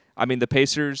 But, I mean, the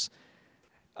Pacers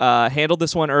handled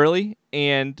this one early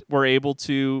and were able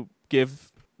to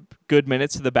give good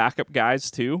minutes to the backup guys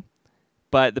too.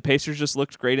 But the Pacers just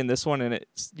looked great in this one, and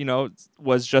it's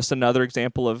was just another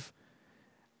example of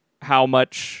how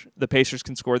much the Pacers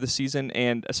can score this season,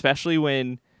 and especially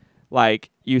when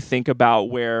you think about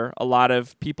where a lot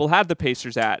of people had the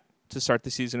Pacers at to start the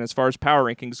season as far as power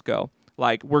rankings go.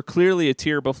 We're clearly a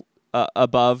tier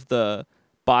above the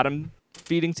bottom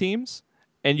feeding teams,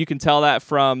 and you can tell that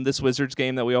from this Wizards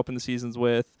game that we opened the seasons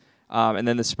with, and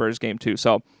then the Spurs game too.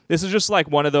 So this is just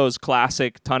one of those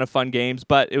classic ton of fun games,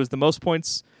 but it was the most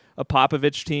points a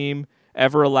Popovich team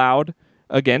ever allowed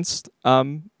against,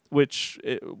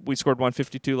 we scored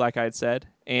 152, like I had said.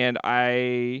 And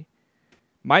I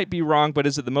might be wrong, but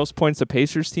is it the most points a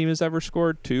Pacers team has ever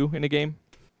scored, too, in a game?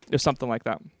 Or something like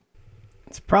that.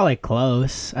 it's probably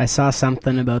close. I saw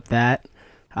something about that.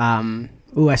 I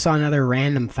saw another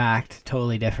random fact,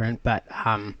 totally different, but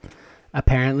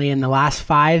apparently in the last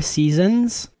 5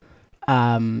 seasons,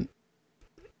 the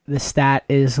stat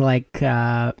is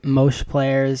most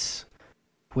players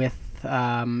with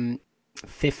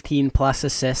 15 plus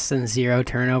assists and 0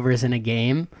 turnovers in a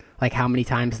game, how many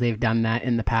times they've done that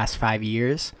in the past 5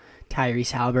 years.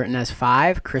 Tyrese Halliburton has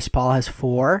 5, Chris Paul has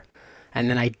 4, and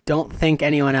then I don't think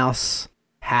anyone else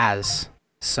has.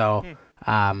 So,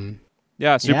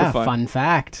 yeah, super fun. Fun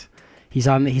fact. He's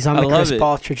on the love Chris it.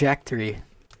 Paul trajectory.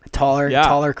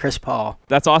 Taller Chris Paul.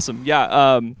 That's awesome.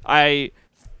 Yeah, I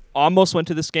almost went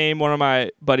to this game. One of my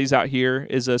buddies out here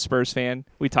is a Spurs fan.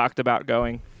 We talked about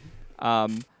going.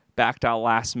 Backed out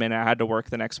last minute. I had to work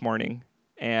the next morning,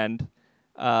 and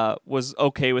was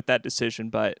okay with that decision,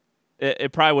 but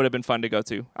it probably would have been fun to go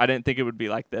to. I didn't think it would be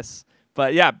like this.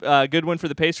 But yeah, good win for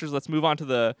the Pacers. Let's move on to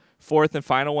the fourth and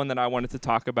final one that I wanted to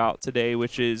talk about today,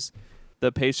 which is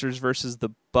the Pacers versus the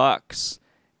Bucks.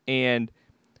 And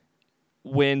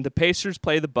when the Pacers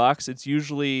play the Bucks, it's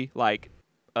usually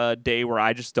a day where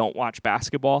I just don't watch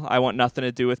basketball. I want nothing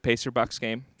to do with Pacer-Bucks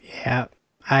game. Yeah,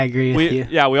 I agree with you.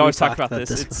 Yeah, we always We've talk about this.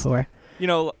 It's, before.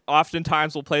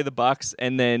 Oftentimes we'll play the Bucks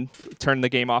and then turn the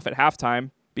game off at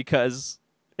halftime because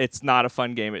it's not a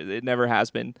fun game. It never has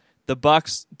been. The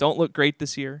Bucks don't look great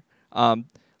this year. There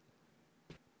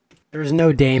was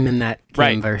no Dame in that game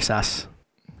Right. versus us.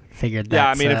 Figured that. Yeah,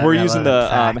 I mean, if we're using the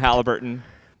Halliburton,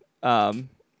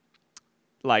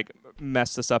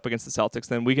 messed us up against the Celtics,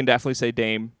 then we can definitely say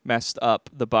Dame messed up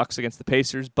the Bucks against the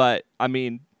Pacers. But I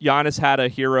mean, Giannis had a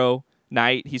hero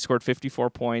night. He scored 54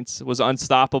 points. Was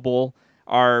unstoppable.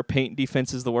 Our paint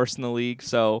defense is the worst in the league,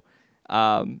 so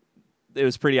it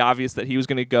was pretty obvious that he was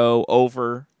going to go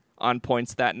over on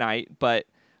points that night. But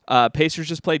Pacers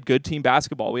just played good team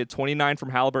basketball. We had 29 from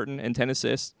Halliburton and 10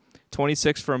 assists,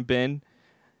 26 from Ben.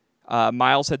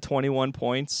 Miles had 21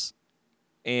 points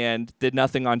and did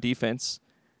nothing on defense.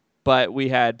 But we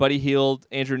had Buddy Hield,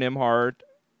 Andrew Nembhard.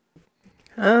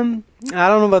 I don't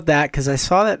know about that because I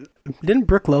saw that. Didn't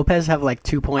Brook Lopez have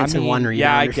 2 points and 1 rebound?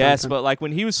 Yeah, I or guess. something? But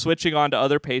when he was switching on to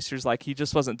other Pacers, he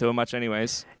just wasn't doing much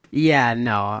anyways. Yeah,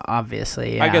 no,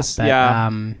 obviously. Yeah, I guess, but, yeah.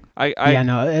 yeah,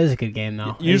 no, it was a good game,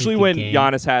 though. It was a Usually good when game.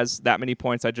 Giannis has that many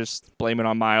points, I just blame it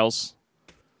on Miles.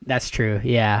 That's true,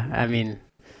 yeah. I mean,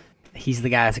 he's the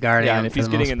guy that's guarding Yeah, him and if for he's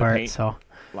the getting most in the part, paint, so...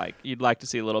 like, you'd like to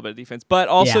see a little bit of defense. But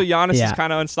also, Yeah, Giannis is yeah.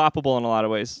 kind of unstoppable in a lot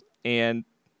of ways. And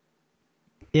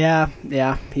Yeah,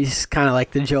 he's kind of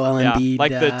like the Joel yeah, Embiid,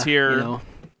 like the tier,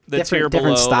 different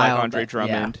below, style, like Andre but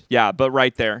Drummond. Yeah, but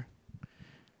right there.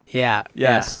 Yeah.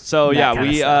 Yes. So That yeah, kinda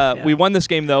we stuff, yeah. we won this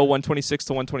game though, 126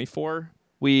 to 124.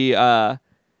 We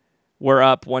were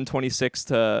up 126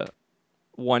 to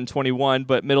 121,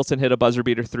 but Middleton hit a buzzer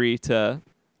beater 3 to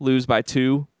lose by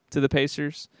 2 to the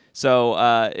Pacers. So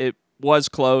it was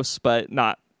close, but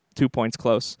not 2 points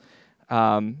close.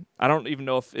 I don't even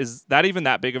know if is that even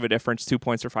that big of a difference, 2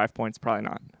 points or 5 points, probably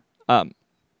not.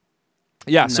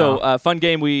 Yeah, so No. fun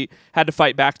game. We had to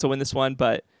fight back to win this one,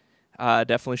 but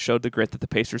definitely showed the grit that the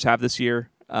Pacers have this year,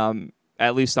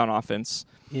 at least on offense.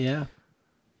 Yeah.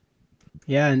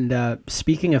 Yeah, and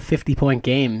speaking of 50-point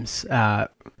games, I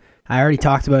already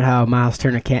talked about how Miles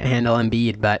Turner can't handle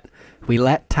Embiid, but we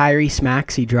let Tyrese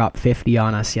Maxey drop 50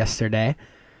 on us yesterday.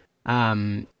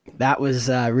 That was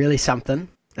really something.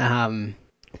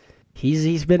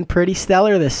 He's been pretty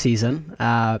stellar this season.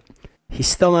 He's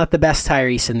still not the best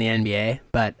Tyrese in the NBA,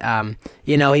 but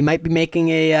he might be making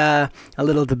a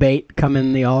little debate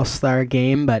coming the All-Star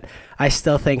game. But I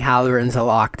still think Halliburton's a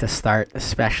lock to start,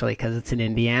 especially because it's in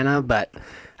Indiana. But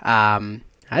I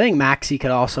think Maxey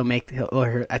could also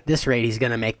or at this rate, he's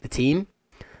going to make the team.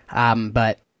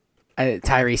 But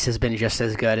Tyrese has been just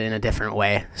as good in a different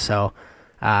way. So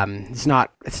it's not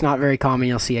very common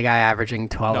you'll see a guy averaging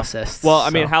 12 assists. Well,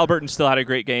 I mean, Halliburton still had a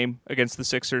great game against the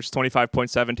Sixers, 25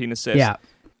 points, 17 assists. Yeah.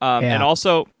 And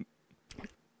also,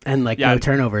 and no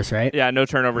turnovers, right? yeah, no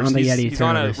turnovers. I don't think he had any He's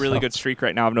on a turnovers, really so. good streak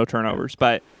right now of no turnovers.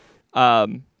 But,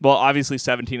 well, obviously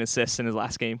 17 assists in his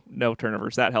last game, no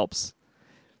turnovers. That helps.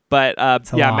 But,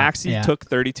 lot, Maxey yeah. took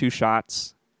 32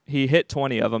 shots. He hit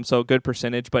 20 of them, so good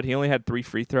percentage, but he only had 3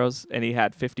 free throws, and he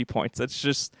had 50 points. That's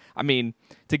just, I mean,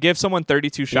 to give someone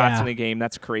 32 shots in a game,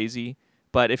 that's crazy.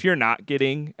 But if you're not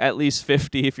getting at least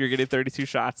 50, if you're getting 32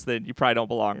 shots, then you probably don't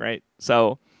belong, right?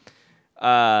 So,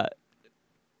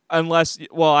 unless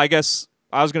like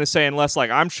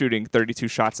I'm shooting 32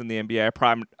 shots in the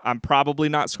NBA, I'm probably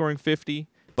not scoring 50,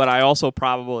 but I also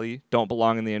probably don't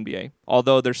belong in the NBA.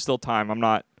 Although there's still time. I'm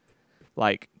not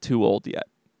like too old yet.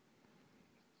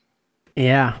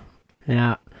 Yeah.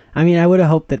 I mean, I would have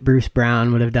hoped that Bruce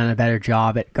Brown would have done a better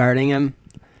job at guarding him,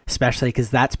 especially because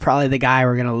that's probably the guy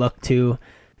we're going to look to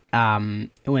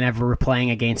whenever we're playing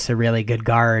against a really good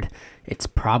guard. It's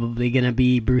probably going to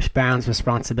be Bruce Brown's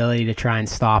responsibility to try and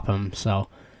stop him. So,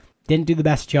 didn't do the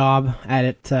best job at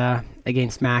it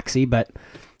against Maxey, but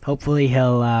hopefully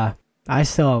he'll... I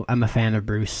still am a fan of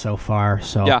Bruce so far.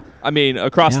 So yeah, I mean,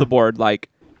 across the board, like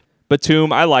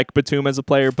Batum, I like Batum as a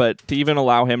player, but to even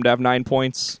allow him to have 9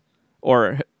 points,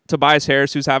 or Tobias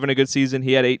Harris, who's having a good season,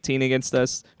 he had 18 against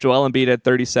us. Joel Embiid had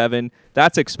 37.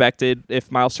 That's expected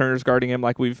if Miles Turner's guarding him,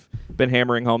 like we've been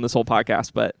hammering home this whole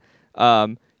podcast. But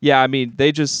yeah, I mean,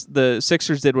 the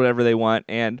Sixers did whatever they want,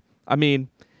 and I mean,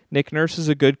 Nick Nurse is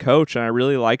a good coach, and I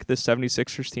really like this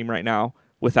 76ers team right now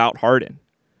without Harden.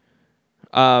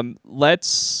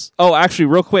 Actually,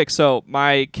 real quick. So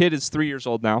my kid is 3 years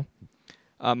old now.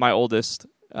 My oldest,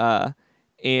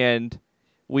 and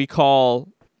we call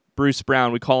Bruce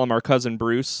Brown, we call him our cousin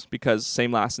Bruce because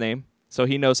same last name. So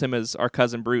he knows him as our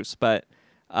cousin Bruce, but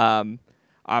I'm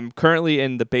currently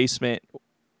in the basement.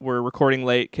 We're recording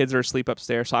late. Kids are asleep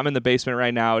upstairs. So I'm in the basement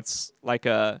right now. It's like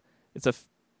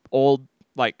old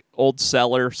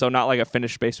cellar, so not like a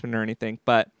finished basement or anything,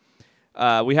 but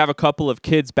we have a couple of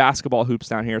kids basketball hoops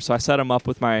down here. So I set them up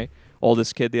with my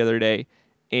oldest kid the other day,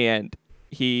 and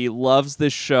he loves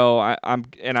this show.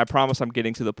 I promise I'm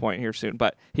getting to the point here soon,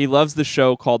 but he loves the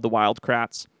show called The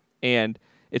Wildcrats, and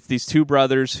it's these two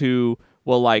brothers who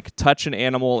will like touch an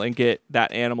animal and get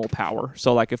that animal power.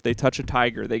 So like if they touch a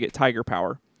tiger, they get tiger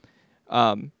power.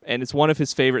 And it's one of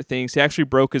his favorite things. He actually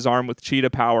broke his arm with cheetah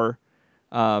power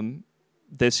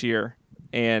this year,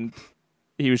 and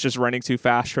he was just running too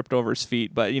fast, tripped over his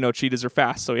feet. But, cheetahs are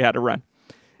fast, so he had to run.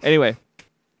 Anyway,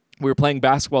 we were playing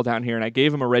basketball down here, and I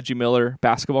gave him a Reggie Miller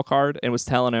basketball card and was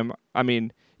telling him, I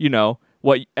mean,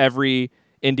 what every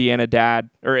Indiana dad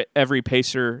or every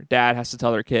Pacer dad has to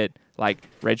tell their kid. Like,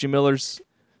 Reggie Miller's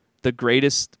the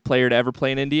greatest player to ever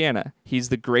play in Indiana. He's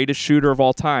the greatest shooter of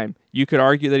all time. You could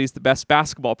argue that he's the best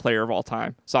basketball player of all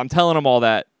time. So I'm telling him all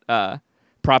that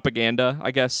propaganda,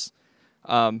 I guess.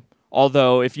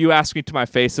 Although, if you ask me to my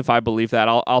face if I believe that,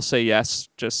 I'll say yes.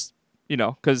 Just,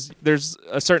 because there's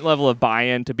a certain level of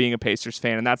buy-in to being a Pacers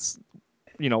fan, and that's,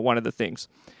 one of the things.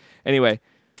 Anyway,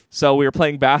 so we were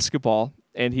playing basketball,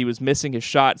 and he was missing his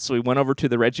shot, so he went over to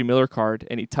the Reggie Miller card,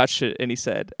 and he touched it, and he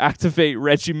said, "Activate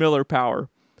Reggie Miller power."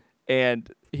 And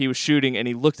he was shooting, and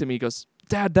he looked at me, he goes,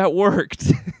 "Dad, that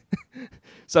worked."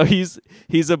 So he's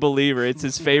a believer. It's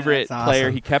his favorite player.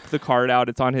 Awesome. He kept the card out.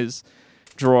 It's on his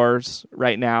drawers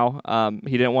right now.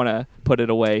 He didn't want to put it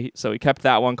away, so he kept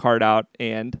that one card out,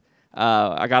 and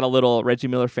I got a little Reggie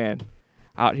Miller fan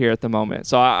out here at the moment.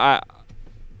 So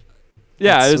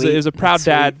it was a proud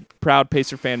dad, proud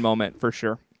Pacer fan moment for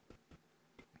sure.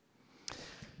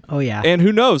 Oh yeah. And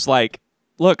who knows,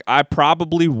 look, I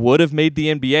probably would have made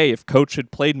the NBA if Coach had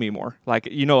played me more.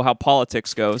 How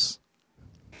politics goes.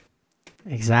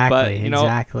 Exactly. But,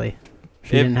 exactly.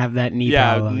 If you didn't have that knee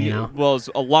problem, Well, it's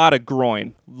a lot of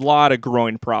groin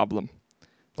problem.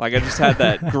 I just had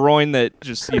that groin that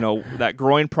just, that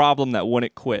groin problem that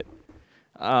wouldn't quit.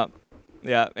 And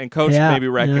Coach maybe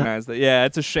recognized that. Yeah,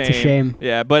 it's a shame. It's a shame.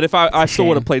 Yeah, but if I still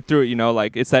would have played through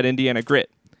it, it's that Indiana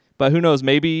grit. But who knows?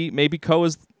 Maybe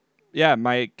Koa's,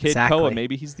 my kid Koa.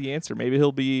 Maybe he's the answer. Maybe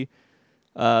he'll be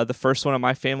the first one in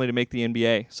my family to make the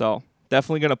NBA. So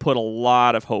definitely going to put a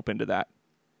lot of hope into that.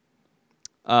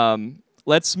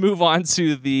 Let's move on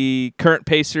to the current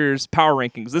Pacers power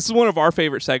rankings. This is one of our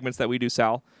favorite segments that we do,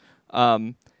 Sal.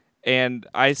 And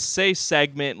I say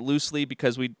segment loosely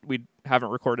because we haven't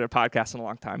recorded a podcast in a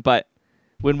long time. But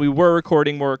when we were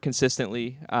recording more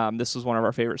consistently, this was one of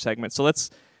our favorite segments. So let's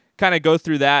kind of go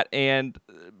through that and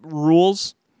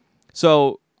rules.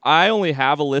 So I only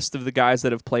have a list of the guys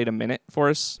that have played a minute for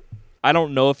us. I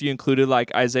don't know if you included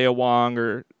Isaiah Wong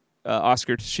or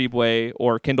Oscar Tshiebwe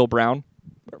or Kendall Brown,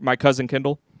 my cousin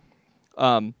Kendall.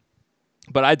 But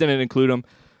I didn't include them.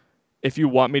 If you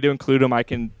want me to include them, I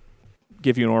can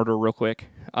give you an order real quick.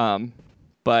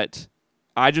 But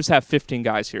I just have 15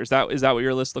 guys here. Is that what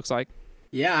your list looks like?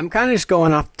 Yeah, I'm kind of just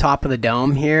going off the top of the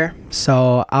dome here.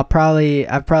 So I've probably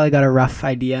got a rough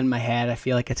idea in my head. I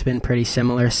feel like it's been pretty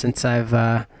similar since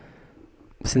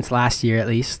since last year at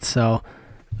least. So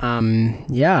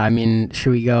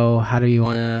should we go? How do you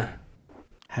want to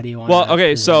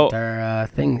present our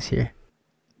things here?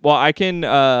 Well, I can.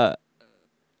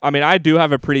 I do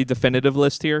have a pretty definitive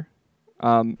list here.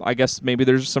 I guess maybe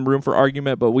there's some room for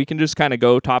argument, but we can just kind of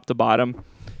go top to bottom,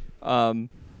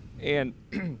 and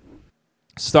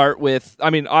start with.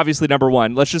 Obviously number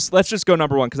one. Let's just go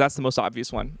number one because that's the most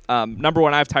obvious one. Number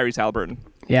one, I have Tyrese Haliburton.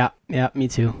 Yeah, me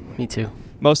too.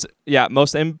 Most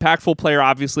impactful player,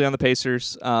 obviously, on the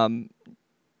Pacers.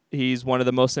 He's one of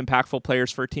the most impactful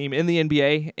players for a team in the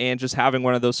NBA, and just having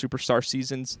one of those superstar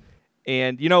seasons.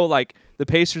 And the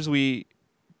Pacers, we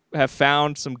have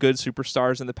found some good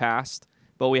superstars in the past,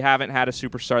 but we haven't had a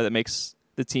superstar that makes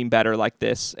the team better like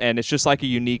this. And it's just a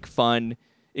unique, fun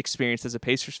experience as a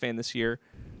Pacers fan this year,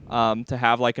 to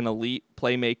have an elite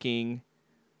playmaking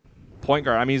point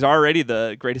guard. He's already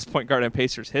the greatest point guard in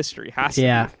Pacers history. Has to be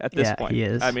at this point. He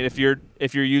is.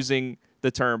 If you're using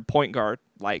the term point guard,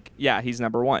 he's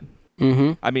number one.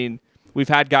 Mm-hmm. We've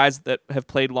had guys that have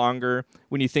played longer.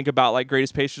 When you think about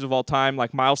greatest Pacers of all time,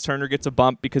 Miles Turner gets a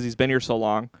bump because he's been here so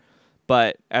long.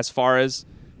 But as far as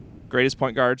greatest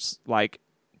point guards,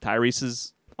 Tyrese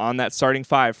is on that starting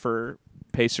five for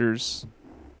Pacers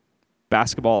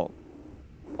basketball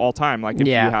all time.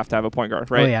 You have to have a point guard,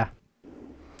 right? Oh yeah.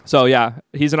 So,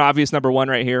 he's an obvious number one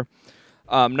right here.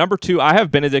 Number two, I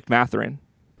have Benedict Mathurin.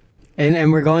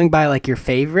 And we're going by your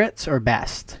favorites or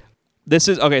best? This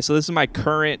is my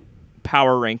current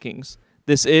power rankings.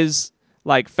 This is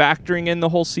factoring in the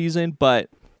whole season, but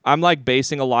I'm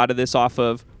basing a lot of this off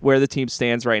of where the team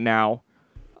stands right now,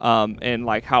 and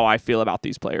how I feel about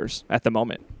these players at the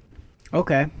moment.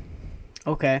 Okay.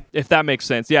 If that makes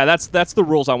sense. Yeah, that's the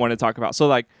rules I want to talk about.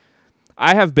 So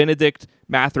I have Benedict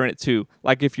Mathurin at 2.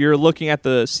 If you're looking at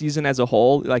the season as a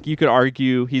whole, you could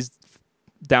argue he's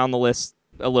down the list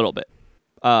a little bit.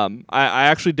 I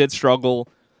actually did struggle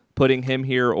putting him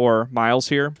here or Miles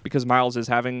here because Miles is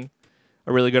having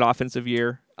a really good offensive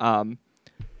year.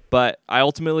 But I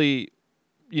ultimately,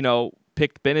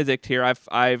 picked Benedict here.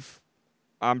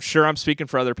 I'm sure I'm speaking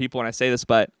for other people when I say this,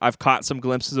 but I've caught some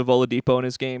glimpses of Oladipo in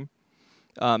his game.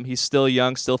 He's still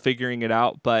young, still figuring it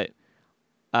out, but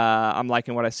I'm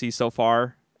liking what I see so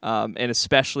far, and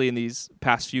especially in these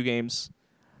past few games,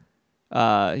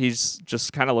 he's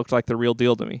just kind of looked like the real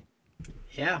deal to me.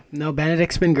 Yeah, no,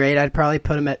 Benedict's been great. I'd probably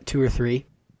put him at 2 or 3.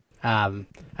 I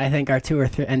think our 2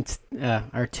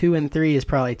 and 3 is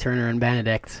probably Turner and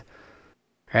Benedict,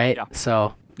 right? Yeah.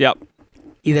 So yep,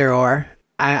 either or.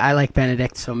 I like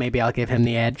Benedict, so maybe I'll give him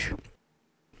the edge.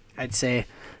 I'd say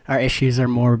our issues are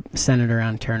more centered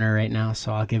around Turner right now,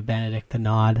 so I'll give Benedict the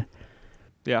nod.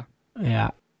 Yeah.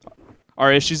 Yeah.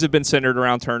 Our issues have been centered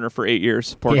around Turner for 8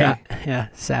 years. Poor guy. Yeah,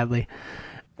 sadly.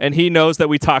 And he knows that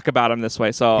we talk about him this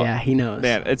way. So Yeah, he knows.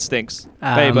 man, it stinks.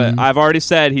 Hey, but I've already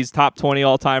said he's top 20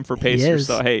 all time for Pacers.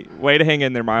 So hey, way to hang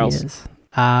in there, Miles. He is.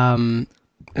 And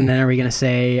then are we gonna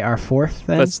say our fourth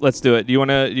then? Let's do it. Do you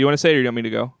wanna say it or do you want me to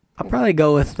go? I'll probably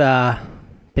go with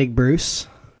Big Bruce.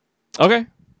 Okay.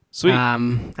 Sweet.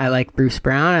 I like Bruce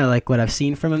Brown. I like what I've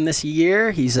seen from him this year.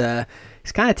 He's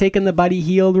kind of taken the Buddy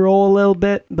Hield role a little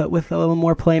bit, but with a little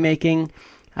more playmaking.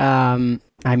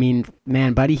 I mean,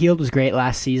 man, Buddy Hield was great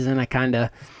last season. I kind of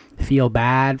feel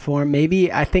bad for him.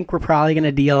 I think we're probably going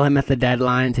to deal him at the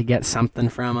deadline to get something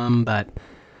from him, but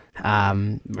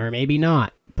or maybe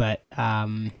not. But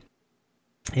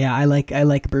yeah, I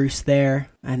like Bruce there,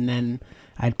 and then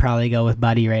I'd probably go with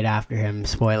Buddy right after him.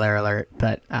 Spoiler alert,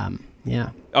 but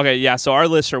yeah. Okay, yeah. So our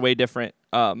lists are way different.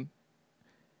 I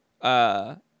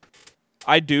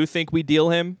do think we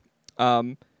deal him.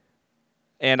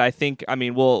 And I think,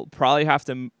 we'll probably have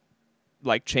to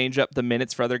change up the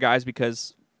minutes for other guys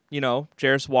because,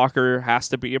 Jarace Walker has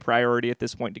to be a priority at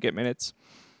this point to get minutes.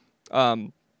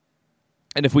 And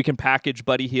if we can package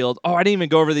Buddy Hield, I didn't even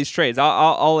go over these trades.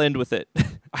 I'll end with it.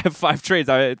 I have 5 trades.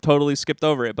 I totally skipped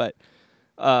over it, but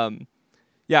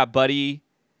yeah, Buddy,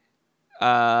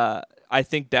 I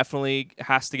think definitely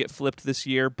has to get flipped this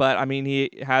year. But he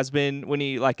has been when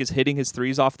he is hitting his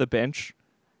threes off the bench.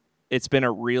 It's been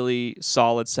a really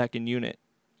solid second unit.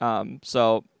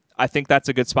 So I think that's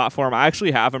a good spot for him. I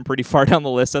actually have him pretty far down the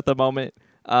list at the moment.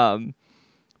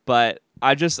 But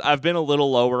I've been a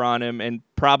little lower on him and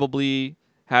probably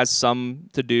has some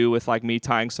to do with me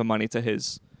tying some money to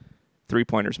his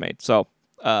 3-pointers made. So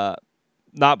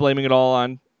not blaming it all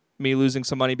on me losing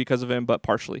some money because of him, but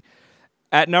partially.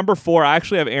 At number 4, I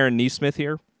actually have Aaron Nesmith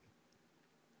here.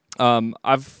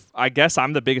 I guess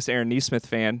I'm the biggest Aaron Nesmith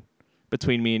fan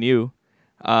between me and you.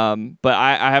 But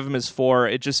I have him as 4.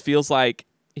 It just feels like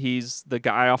he's the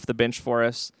guy off the bench for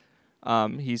us.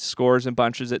 He scores in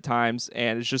bunches at times,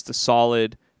 and is just a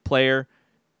solid player.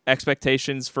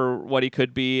 Expectations for what he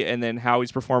could be and then how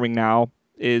he's performing now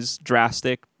is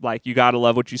drastic. You got to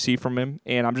love what you see from him,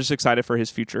 and I'm just excited for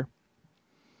his future.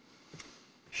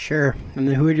 Sure. And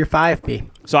then who would your 5 be?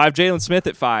 So I have Jalen Smith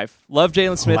at 5. Love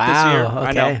Jalen Smith this year. Okay.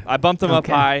 I know. I bumped him up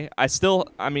high. I still,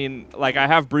 I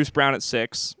have Bruce Brown at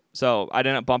 6, so I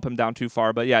didn't bump him down too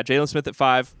far. But yeah, Jalen Smith at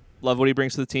 5. Love what he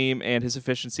brings to the team, and his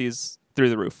efficiency is through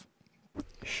the roof.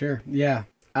 Sure. Yeah.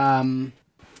 So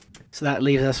that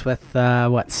leaves us with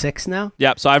 6 now?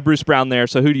 Yep. So I have Bruce Brown there.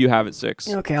 So who do you have at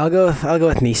 6? Okay, I'll go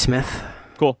with Nesmith.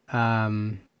 Cool.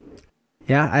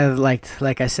 Yeah,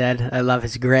 like I said, I love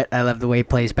his grit. I love the way he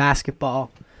plays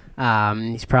basketball.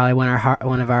 He's probably one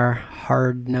of our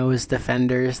hard-nosed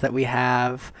defenders that we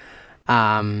have.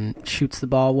 Shoots the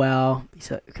ball well. He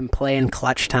can play in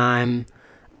clutch time,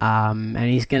 and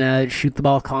he's gonna shoot the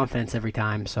ball with confidence every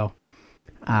time. So,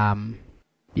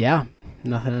 yeah,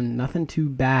 nothing too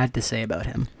bad to say about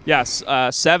him. Yes,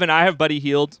 7. I have Buddy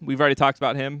Hield. We've already talked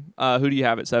about him. Who do you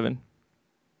have at 7?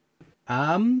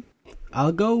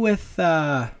 I'll go with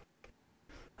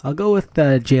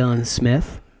Jalen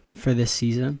Smith for this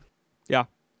season. Yeah,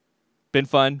 been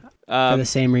fun. For the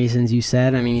same reasons you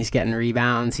said. He's getting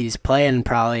rebounds. He's playing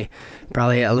probably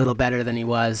a little better than he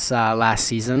was last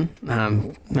season.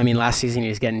 Last season he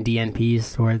was getting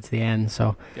DNPs towards the end.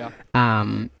 So, yeah.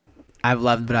 I've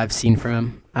loved what I've seen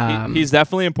from him. He's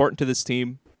definitely important to this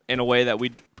team in a way that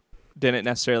we didn't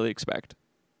necessarily expect.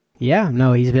 Yeah,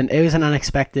 no, it was an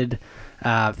unexpected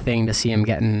thing to see him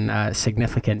getting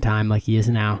significant time like he is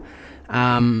now.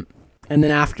 And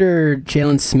then after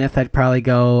Jalen Smith, I'd probably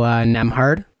go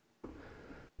Nembhard.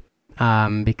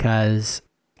 Because,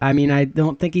 I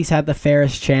don't think he's had the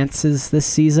fairest chances this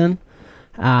season.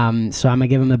 So I'm going to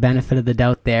give him the benefit of the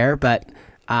doubt there. But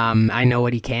I know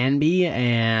what he can be,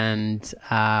 and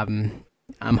I'm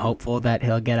hopeful that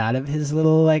he'll get out of his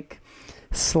little,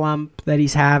 slump that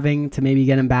he's having to maybe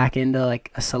get him back into,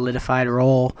 a solidified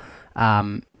role.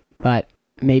 But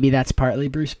maybe that's partly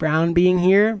Bruce Brown being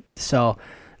here. So,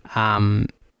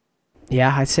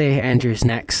 yeah, I'd say Andrew's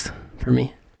next for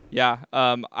me. Yeah,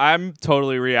 I'm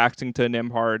totally reacting to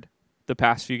Nembhard the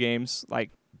past few games,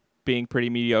 being pretty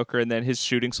mediocre, and then his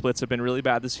shooting splits have been really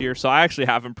bad this year. So I actually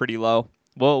have him pretty low.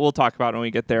 We'll talk about it when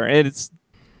we get there. And it's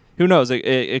who knows,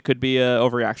 it could be a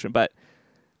overreaction. But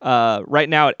right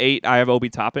now at 8, I have Obi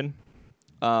Toppin.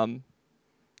 I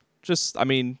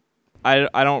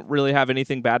don't really have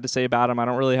anything bad to say about him. I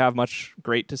don't really have much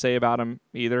great to say about him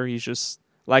either. He's just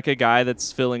a guy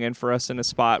that's filling in for us in a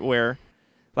spot where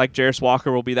Jarace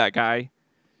Walker will be that guy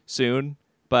soon.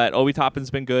 But Obi Toppin's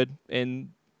been good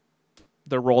in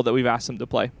the role that we've asked him to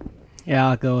play. Yeah,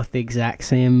 I'll go with the exact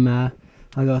same. I'll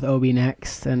go with Obi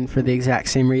next, and for the exact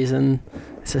same reason.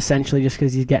 It's essentially just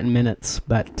because he's getting minutes,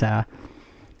 but I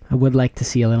would like to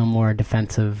see a little more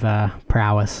defensive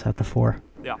prowess at the 4.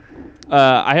 Yeah.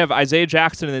 I have Isaiah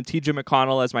Jackson and then TJ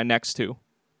McConnell as my next 2.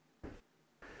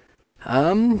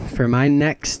 For my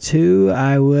next 2,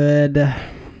 I would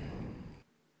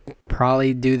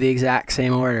probably do the exact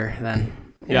same order then.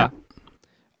 Yeah.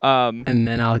 And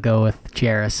then I'll go with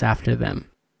Jarris after them.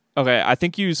 Okay, I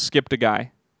think you skipped a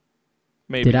guy.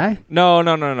 Maybe. Did I? No.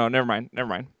 Never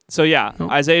mind. So yeah, Oh.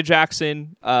 Isaiah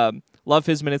Jackson. Love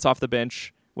his minutes off the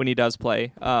bench when he does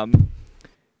play.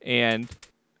 And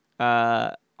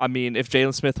I mean, if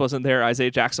Jalen Smith wasn't there,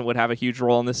 Isaiah Jackson would have a huge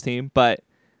role in this team. But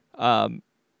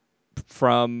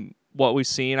from what we've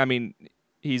seen, I mean,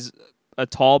 he's a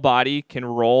tall body, can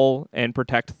roll and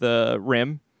protect the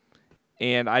rim.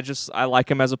 And I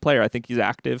like him as a player. I think he's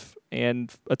active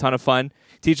and a ton of fun.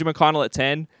 TJ McConnell at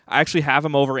 10. I actually have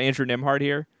him over Andrew Nembhard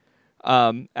here,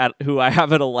 who I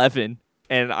have at 11.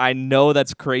 And I know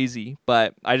that's crazy,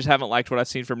 but I just haven't liked what I've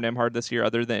seen from Nembhard this year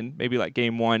other than maybe like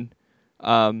game 1.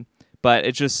 But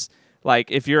it's just like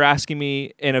if you're asking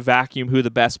me in a vacuum who the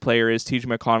best player is, TJ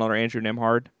McConnell or Andrew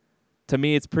Nembhard, to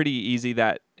me it's pretty easy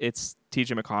that it's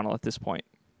TJ McConnell at this point.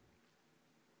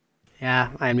 Yeah,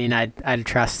 I mean, I'd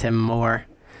trust him more.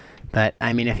 But,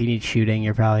 I mean, if you need shooting,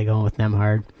 you're probably going with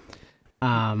Nembhard.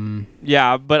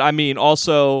 Yeah, but I mean,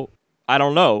 also, I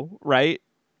don't know, right?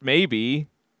 Maybe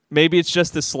it's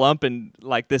just a slump and,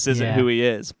 like, this isn't who he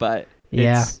is. But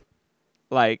it's,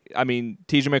 like, I mean,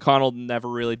 TJ McConnell never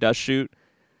really does shoot.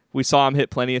 We saw him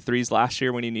hit plenty of threes last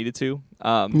year when he needed to.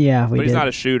 But he's not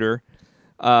a shooter.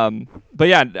 But,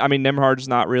 yeah, I mean, Nembhard's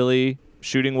not really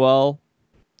shooting well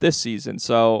this season.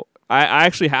 So I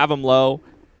actually have him low.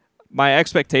 My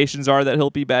expectations are that he'll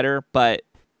be better, but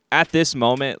at this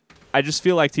moment, I just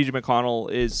feel like TJ McConnell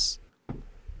is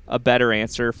a better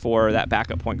answer for that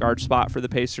backup point guard spot for the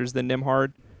Pacers than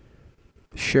Nembhard.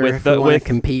 Sure, if you want to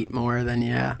compete more, then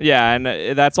yeah. Yeah, and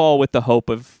that's all with the hope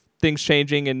of things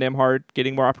changing and Nembhard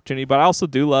getting more opportunity. But I also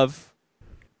do love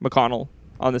McConnell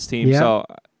on this team. So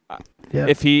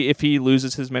if he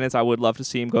loses his minutes, I would love to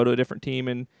see him go to a different team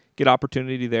and get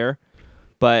opportunity there.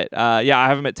 But, I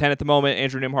have him at 10 at the moment,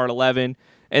 Andrew Nembhard 11.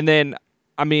 And then,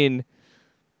 I mean,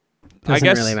 I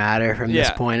guess really matter from this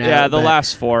point out. The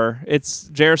last 4. It's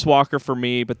Jarris Walker for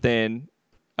me, but then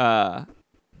Wara,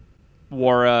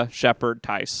 Shepherd,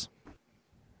 Tice.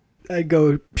 I'd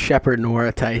go Shepherd,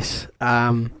 Nora, Tice.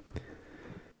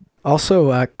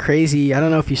 Also, crazy, I don't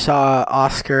know if you saw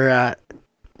Oscar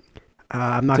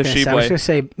I'm not going to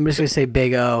say. I'm just going to say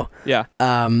Big O. Yeah.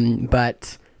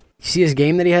 But you see his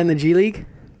game that he had in the G League?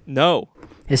 No.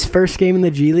 His first game in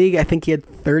the G League, I think he had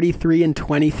 33 and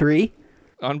 23.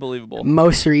 Unbelievable.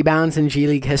 Most rebounds in G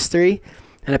League history.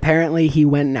 And apparently he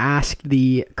went and asked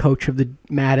the coach of the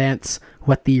Mad Ants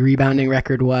what the rebounding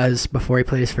record was before he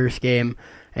played his first game.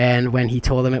 And when he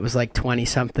told him it was like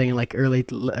 20-something, like early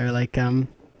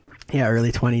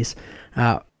 20s,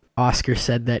 Oscar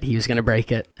said that he was going to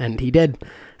break it, and he did.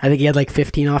 I think he had like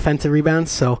 15 offensive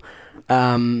rebounds, so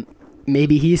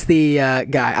maybe he's the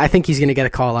guy. I think he's going to get a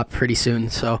call up pretty soon,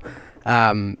 so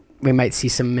we might see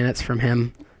some minutes from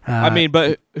him. I mean,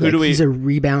 but who do we... He's a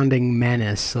rebounding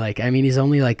menace. Like, I mean, he's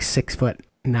only like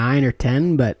 6'9" or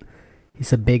 10, but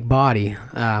he's a big body.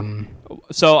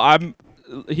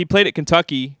 He played at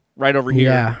Kentucky right over here.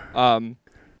 Yeah.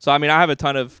 So, I mean, I have a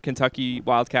ton of Kentucky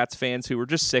Wildcats fans who were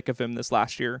just sick of him this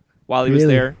last year while he was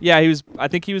there. Yeah, I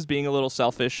think he was being a little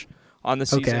selfish on the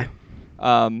season.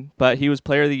 Okay. But he was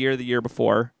player of the year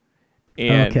before.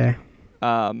 And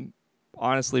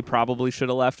honestly, probably should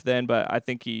have left then, but I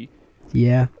think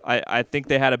I think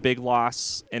they had a big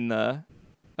loss in the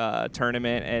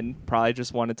tournament and probably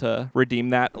just wanted to redeem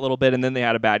that a little bit, and then they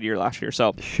had a bad year last year.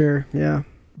 So sure, yeah.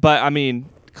 But, I mean,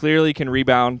 clearly can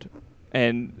rebound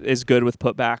and is good with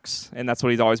putbacks, and that's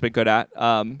what he's always been good at.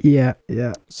 Yeah.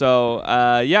 So,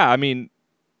 I mean,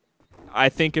 I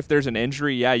think if there's an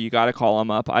injury, you got to call him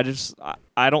up. I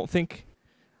don't think...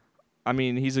 I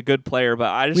mean, he's a good player, but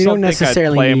I just don't think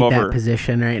necessarily I'd play him need over. that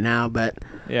position right now, but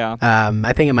yeah,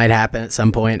 I think it might happen at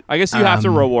some point. I guess you have to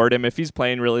reward him if he's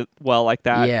playing really well like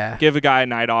that. Yeah. Give a guy a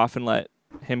night off and let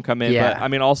him come in. Yeah. But, I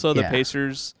mean, also the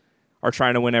Pacers are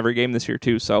trying to win every game this year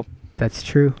too, so... That's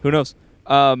true. Who knows?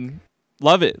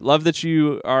 Love it. Love that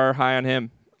you are high on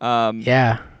him.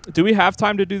 Yeah. Do we have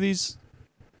time to do these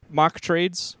mock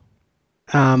trades?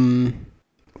 We can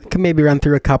maybe run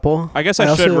through a couple. I guess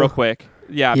I should real quick.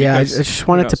 Yeah. I just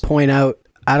wanted to point out,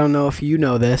 I don't know if you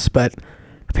know this, but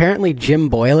Apparently, Jim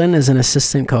Boylan is an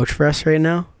assistant coach for us right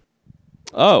now.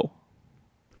 Oh,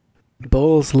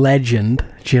 Bulls legend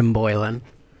Jim Boylan.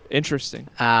 interesting.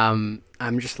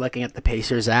 I'm just looking at the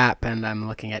Pacers app, and I'm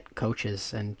looking at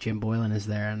coaches, and Jim Boylan is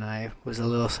there, and I was a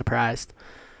little surprised.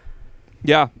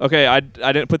 Yeah. Okay. I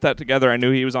didn't put that together. I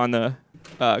knew he was on the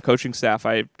coaching staff.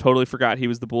 I totally forgot he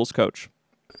was the Bulls coach.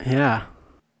 Yeah.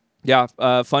 Yeah.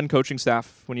 Fun coaching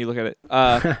staff when you look at it.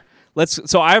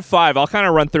 So I have 5. I'll kind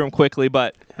of run through them quickly,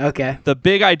 but Okay. the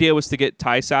big idea was to get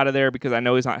Tice out of there because I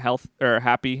know he's not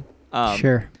happy.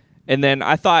 Sure. And then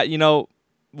I thought,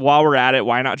 while we're at it,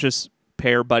 why not just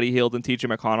pair Buddy Hield and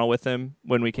TJ McConnell with him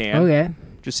when we can? Okay.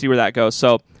 Just see where that goes.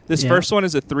 So this Yeah. first one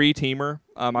is a 3-teamer.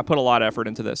 I put a lot of effort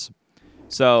into this.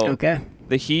 So Okay.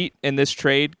 the Heat in this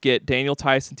trade get Daniel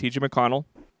Tice and TJ McConnell,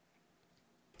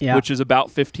 Yeah. which is about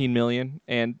 $15 million,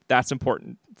 and that's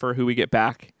important for who we get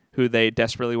back, who they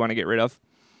desperately want to get rid of.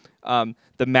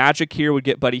 The Magic here would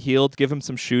get Buddy Hield, give him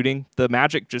some shooting. The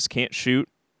Magic just can't shoot,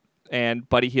 and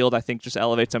Buddy Hield, I think, just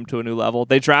elevates them to a new level.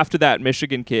 They drafted that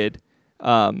Michigan kid,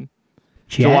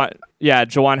 Jet.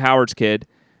 Juwan Howard's kid.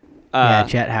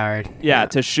 Jet Howard. Yeah,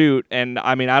 to shoot. And,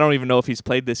 I mean, I don't even know if he's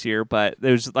played this year, but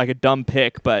it was like a dumb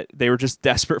pick, but they were just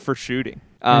desperate for shooting.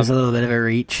 There's a little bit of a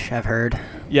reach, I've heard.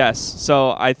 Yes.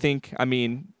 So I think,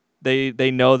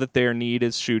 they know that their need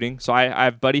is shooting. So I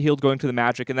have Buddy Hield going to the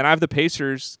Magic, and then I have the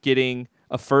Pacers getting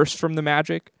a first from the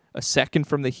Magic, a second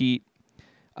from the Heat,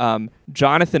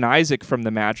 Jonathan Isaac from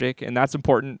the Magic, and that's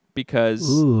important because...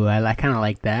 Ooh, I kind of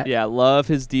like that. Yeah, love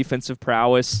his defensive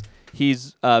prowess.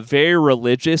 He's very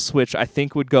religious, which I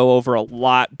think would go over a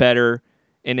lot better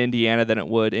in Indiana than it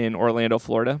would in Orlando,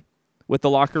 Florida, with the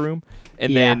locker room.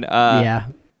 And then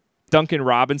Duncan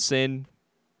Robinson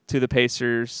to the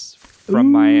Pacers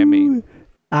from Miami.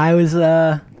 I was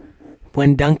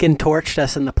when Duncan torched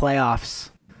us in the playoffs.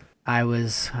 That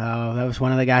was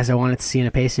one of the guys I wanted to see in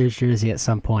a Pacers jersey at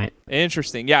some point.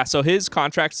 Interesting. Yeah, so his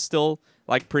contract's still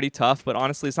pretty tough, but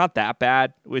honestly, it's not that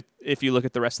bad if you look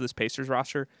at the rest of this Pacers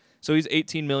roster. So he's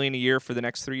 $18 million a year for the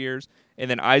next 3 years, and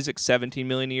then Isaac's $17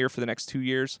 million a year for the next 2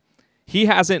 years. He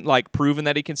hasn't proven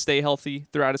that he can stay healthy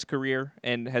throughout his career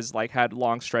and has had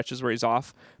long stretches where he's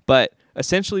off. But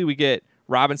essentially, we get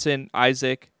Robinson,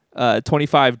 Isaac,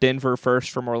 25 Denver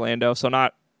first from Orlando, so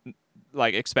not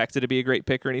expected to be a great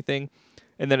pick or anything,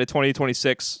 and then a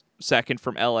 2026 second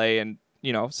from LA. And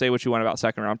say what you want about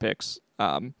second round picks,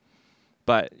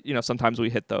 but sometimes we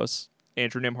hit those.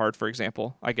 Andrew Nimhard, for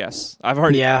example, I guess. I'm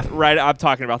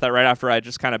talking about that right after I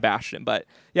just kind of bashed him. But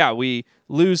yeah, we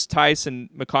lose Tice and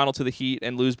McConnell to the Heat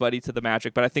and lose Buddy to the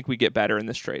Magic, but I think we get better in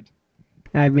this trade.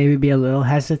 I'd maybe be a little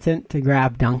hesitant to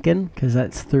grab Duncan because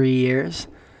that's 3 years.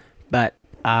 But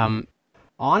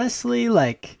honestly,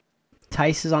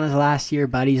 Tice is on his last year,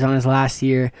 Buddy's on his last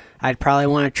year. I'd probably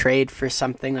want to trade for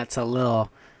something that's going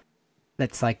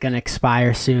to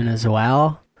expire soon as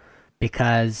well.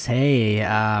 Because, hey,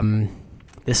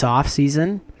 this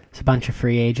offseason, there's a bunch of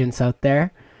free agents out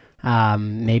there.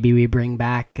 Maybe we bring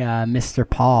back Mr.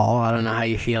 Paul. I don't know how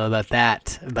you feel about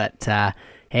that. But,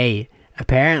 hey,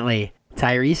 apparently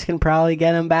Tyrese can probably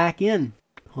get him back in.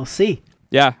 We'll see.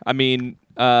 Yeah,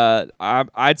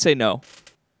 I'd say no.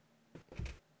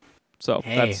 So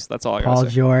hey, that's all I got to say.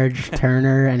 Paul George,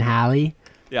 Turner, and Hallie.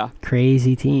 Yeah.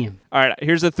 Crazy team. All right,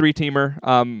 here's a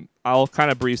 3-teamer. I'll kind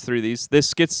of breeze through these.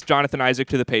 This gets Jonathan Isaac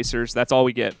to the Pacers. That's all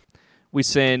we get. We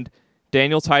send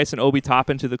Daniel Tice and Obi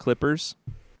Toppin to the Clippers.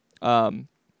 And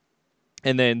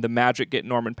then the Magic get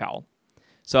Norman Powell.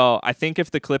 So I think if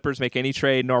the Clippers make any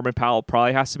trade, Norman Powell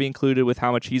probably has to be included with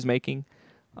how much he's making.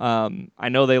 I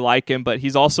know they like him, but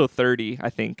he's also 30,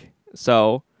 I think.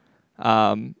 So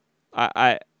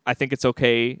I think it's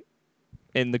okay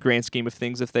in the grand scheme of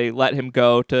things if they let him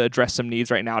go to address some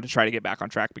needs right now to try to get back on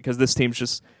track, because this team's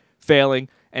just failing.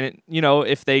 And,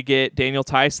 if they get Daniel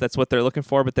Tice, that's what they're looking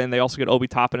for, but then they also get Obi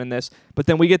Toppin in this. But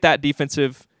then we get that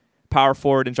defensive power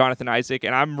forward in Jonathan Isaac,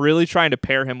 and I'm really trying to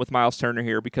pair him with Miles Turner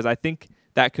here because I think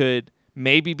that could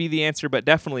maybe be the answer, but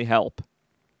definitely help.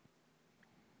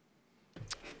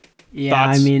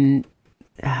 Yeah, Thoughts?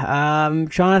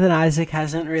 Jonathan Isaac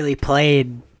hasn't really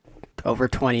played over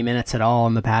 20 minutes at all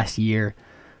in the past year.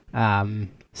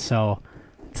 So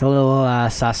it's a little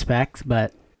suspect,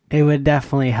 but it would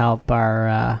definitely help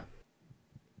our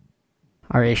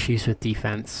issues with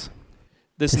defense.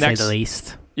 This to next, say the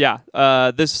least. Yeah.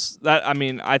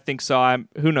 I think so.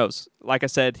 Who knows? Like I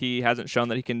said, he hasn't shown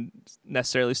that he can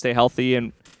necessarily stay healthy,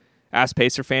 and as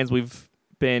Pacer fans, we've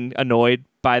been annoyed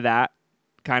by that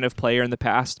kind of player in the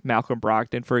past. Malcolm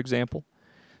Brogdon, for example.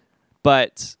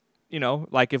 But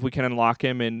if we can unlock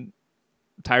him, and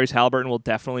Tyrese Halliburton will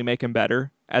definitely make him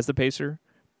better as the Pacer.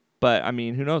 But, I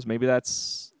mean, who knows? Maybe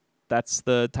that's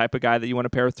the type of guy that you want to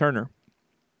pair with Turner.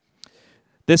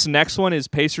 This next one is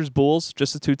Pacers-Bulls,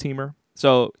 just a two-teamer.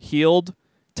 So, Hield,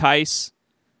 Tice,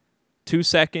 2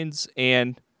 seconds,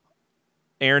 and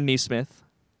Aaron Nesmith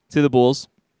to the Bulls.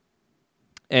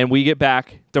 And we get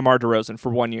back DeMar DeRozan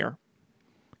for 1 year.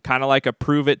 Kind of like a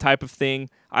prove-it type of thing.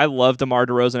 I love DeMar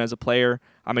DeRozan as a player.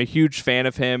 I'm a huge fan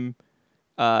of him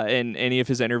in any of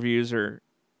his interviews or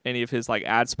any of his like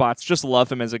ad spots. Just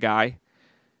love him as a guy.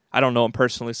 I don't know him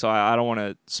personally, so I don't want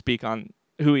to speak on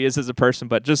who he is as a person,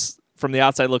 but just from the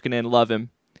outside looking in, love him.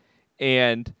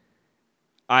 And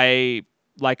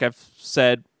like I've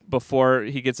said before,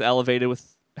 he gets elevated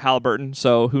with Halliburton,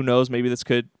 so who knows? Maybe this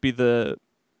could be the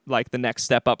next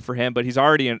step up for him. But he's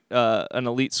already an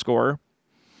elite scorer,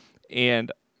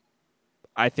 and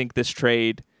I think this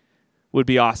trade would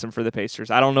be awesome for the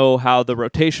Pacers. I don't know how the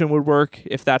rotation would work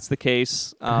if that's the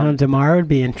case. DeMar would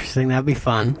be interesting. That'd be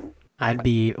fun. I'd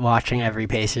be watching every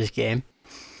Pacers game.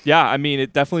 Yeah, I mean,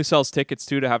 it definitely sells tickets,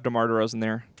 too, to have DeMar DeRozan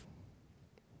there.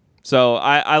 So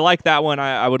I like that one.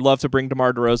 I would love to bring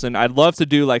DeMar DeRozan. I'd love to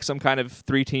do like some kind of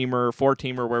 3-teamer,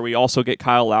 4-teamer where we also get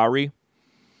Kyle Lowry,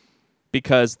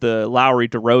 because the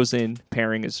Lowry-DeRozan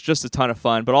pairing is just a ton of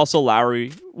fun. But also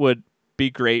Lowry would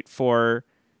be great for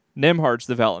Nembhard's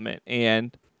development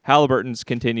and Halliburton's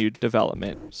continued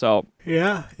development. So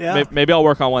yeah. Maybe I'll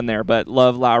work on one there. But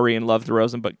love Lowry and love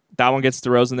DeRozan. But that one gets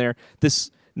DeRozan there.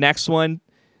 This next one,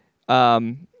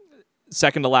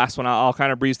 second to last one, I'll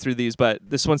kind of breeze through these, but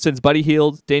this one sends Buddy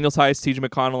Hield, Daniel Tice, T.J.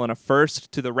 McConnell, and a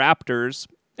first to the Raptors.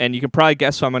 And you can probably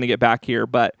guess who I'm going to get back here,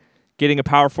 but getting a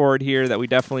power forward here that we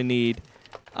definitely need,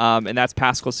 and that's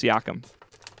Pascal Siakam.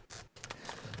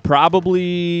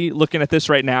 Probably, looking at this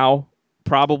right now,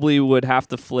 probably would have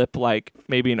to flip like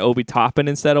maybe an Obi Toppin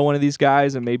instead of one of these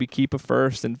guys, and maybe keep a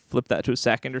first and flip that to a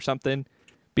second or something,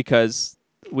 because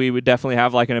we would definitely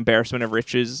have like an embarrassment of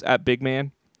riches at big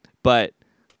man. But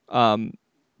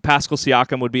Pascal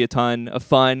Siakam would be a ton of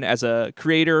fun as a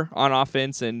creator on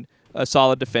offense and a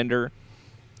solid defender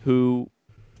who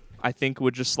I think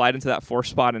would just slide into that 4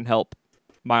 spot and help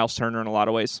Miles Turner in a lot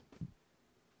of ways.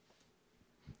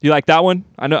 You like that one?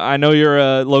 I know you're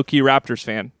a low-key Raptors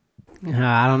fan.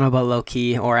 I don't know about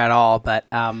low-key or at all, but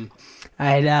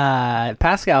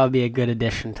Pascal would be a good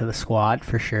addition to the squad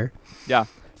for sure. Yeah.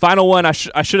 Final one, I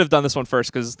should have done this one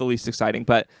first because it's the least exciting,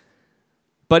 but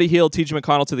Buddy Hield, T.J.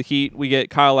 McConnell to the Heat. We get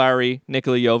Kyle Lowry,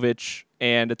 Nikola Jovic,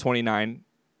 and a 29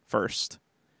 first.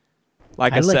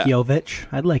 I'd like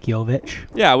Jovic.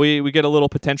 Yeah, we get a little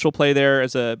potential play there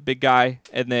as a big guy,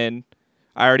 and then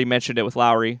I already mentioned it with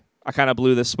Lowry. I kind of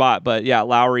blew this spot, but yeah,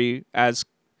 Lowry as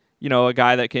a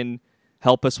guy that can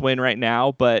help us win right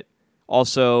now, but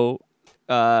also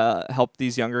help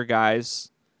these younger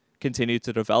guys continue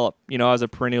to develop. As a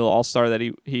perennial all-star that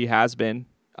he has been.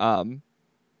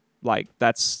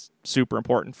 That's super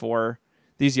important for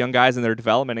these young guys and their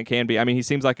development, and can be. I mean, he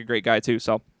seems like a great guy too,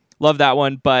 so love that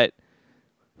one, but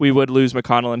we would lose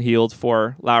McConnell and Hield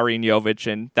for Lowry and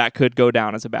Jovic, and that could go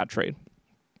down as a bad trade.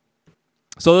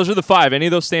 So those are the 5. Any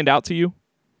of those stand out to you?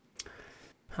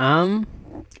 I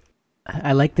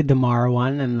like the DeMar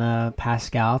one and the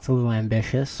Pascal. It's a little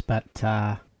ambitious, but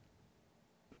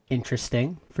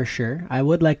interesting for sure. I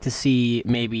would like to see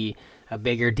maybe a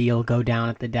bigger deal go down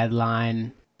at the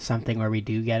deadline, something where we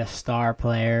do get a star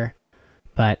player.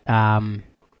 But, yeah,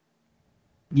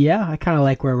 I kind of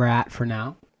like where we're at for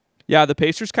now. Yeah, the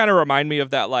Pacers kind of remind me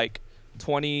of that,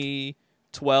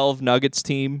 2012 Nuggets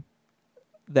team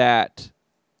that,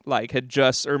 had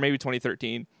just, or maybe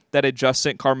 2013, that had just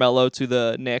sent Carmelo to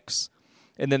the Knicks,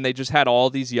 and then they just had all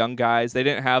these young guys. They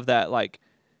didn't have that,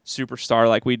 superstar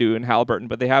like we do in Halliburton,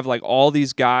 but they have, all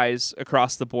these guys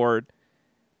across the board,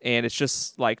 and it's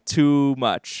just, too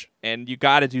much. And you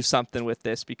got to do something with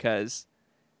this because,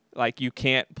 you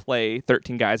can't play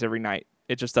 13 guys every night.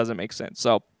 It just doesn't make sense.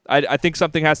 So I think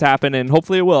something has to happen, and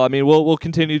hopefully it will. I mean, we'll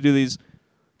continue to do these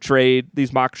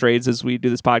mock trades as we do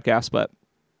this podcast, but,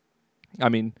 I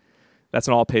mean, that's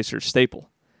an all Pacers staple.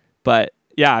 But,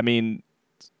 yeah, I mean,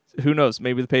 who knows?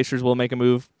 Maybe the Pacers will make a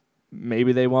move.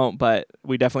 Maybe they won't, but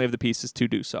we definitely have the pieces to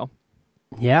do so.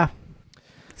 Yeah.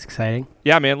 It's exciting.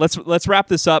 Yeah, man. Let's wrap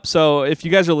this up. So if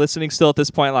you guys are listening still at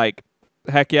this point,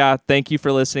 heck yeah, thank you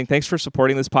for listening. Thanks for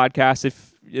supporting this podcast.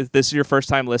 If this is your first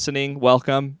time listening,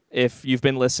 welcome. If you've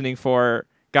been listening for,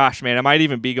 gosh, man, it might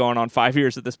even be going on 5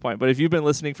 years at this point. But if you've been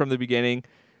listening from the beginning,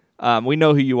 we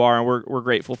know who you are, and we're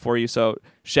grateful for you. So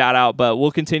shout out. But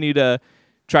we'll continue to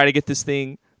try to get this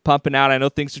thing pumping out. I know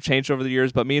things have changed over the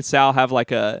years, but me and Sal have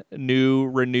a new,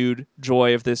 renewed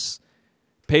joy of this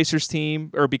Pacers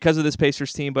team, or because of this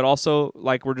Pacers team, but also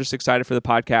like we're just excited for the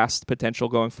podcast potential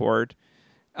going forward.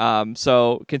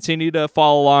 So continue to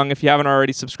follow along. If you haven't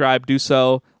already subscribed, do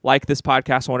so. Like this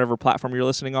podcast on whatever platform you're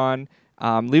listening on.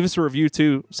 Leave us a review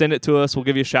too. Send it to us. We'll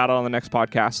give you a shout out on the next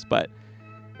podcast. But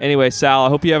anyway, Sal, I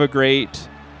hope you have a great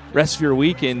rest of your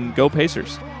week, and go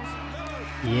Pacers.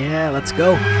 Yeah, let's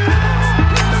go.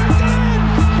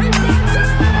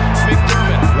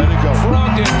 McDermott, let it go.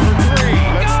 Brogdon for three.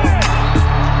 Got it!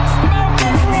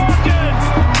 Malcolm Brogdon!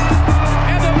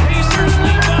 And the Pacers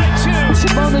lead by 2.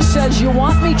 Sabonis says, you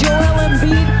want me, Joel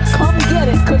Embiid? Come get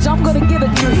it, because I'm going to give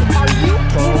it to you. Are you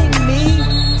kidding me?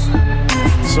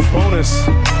 Sabonis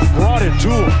brought it to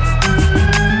him.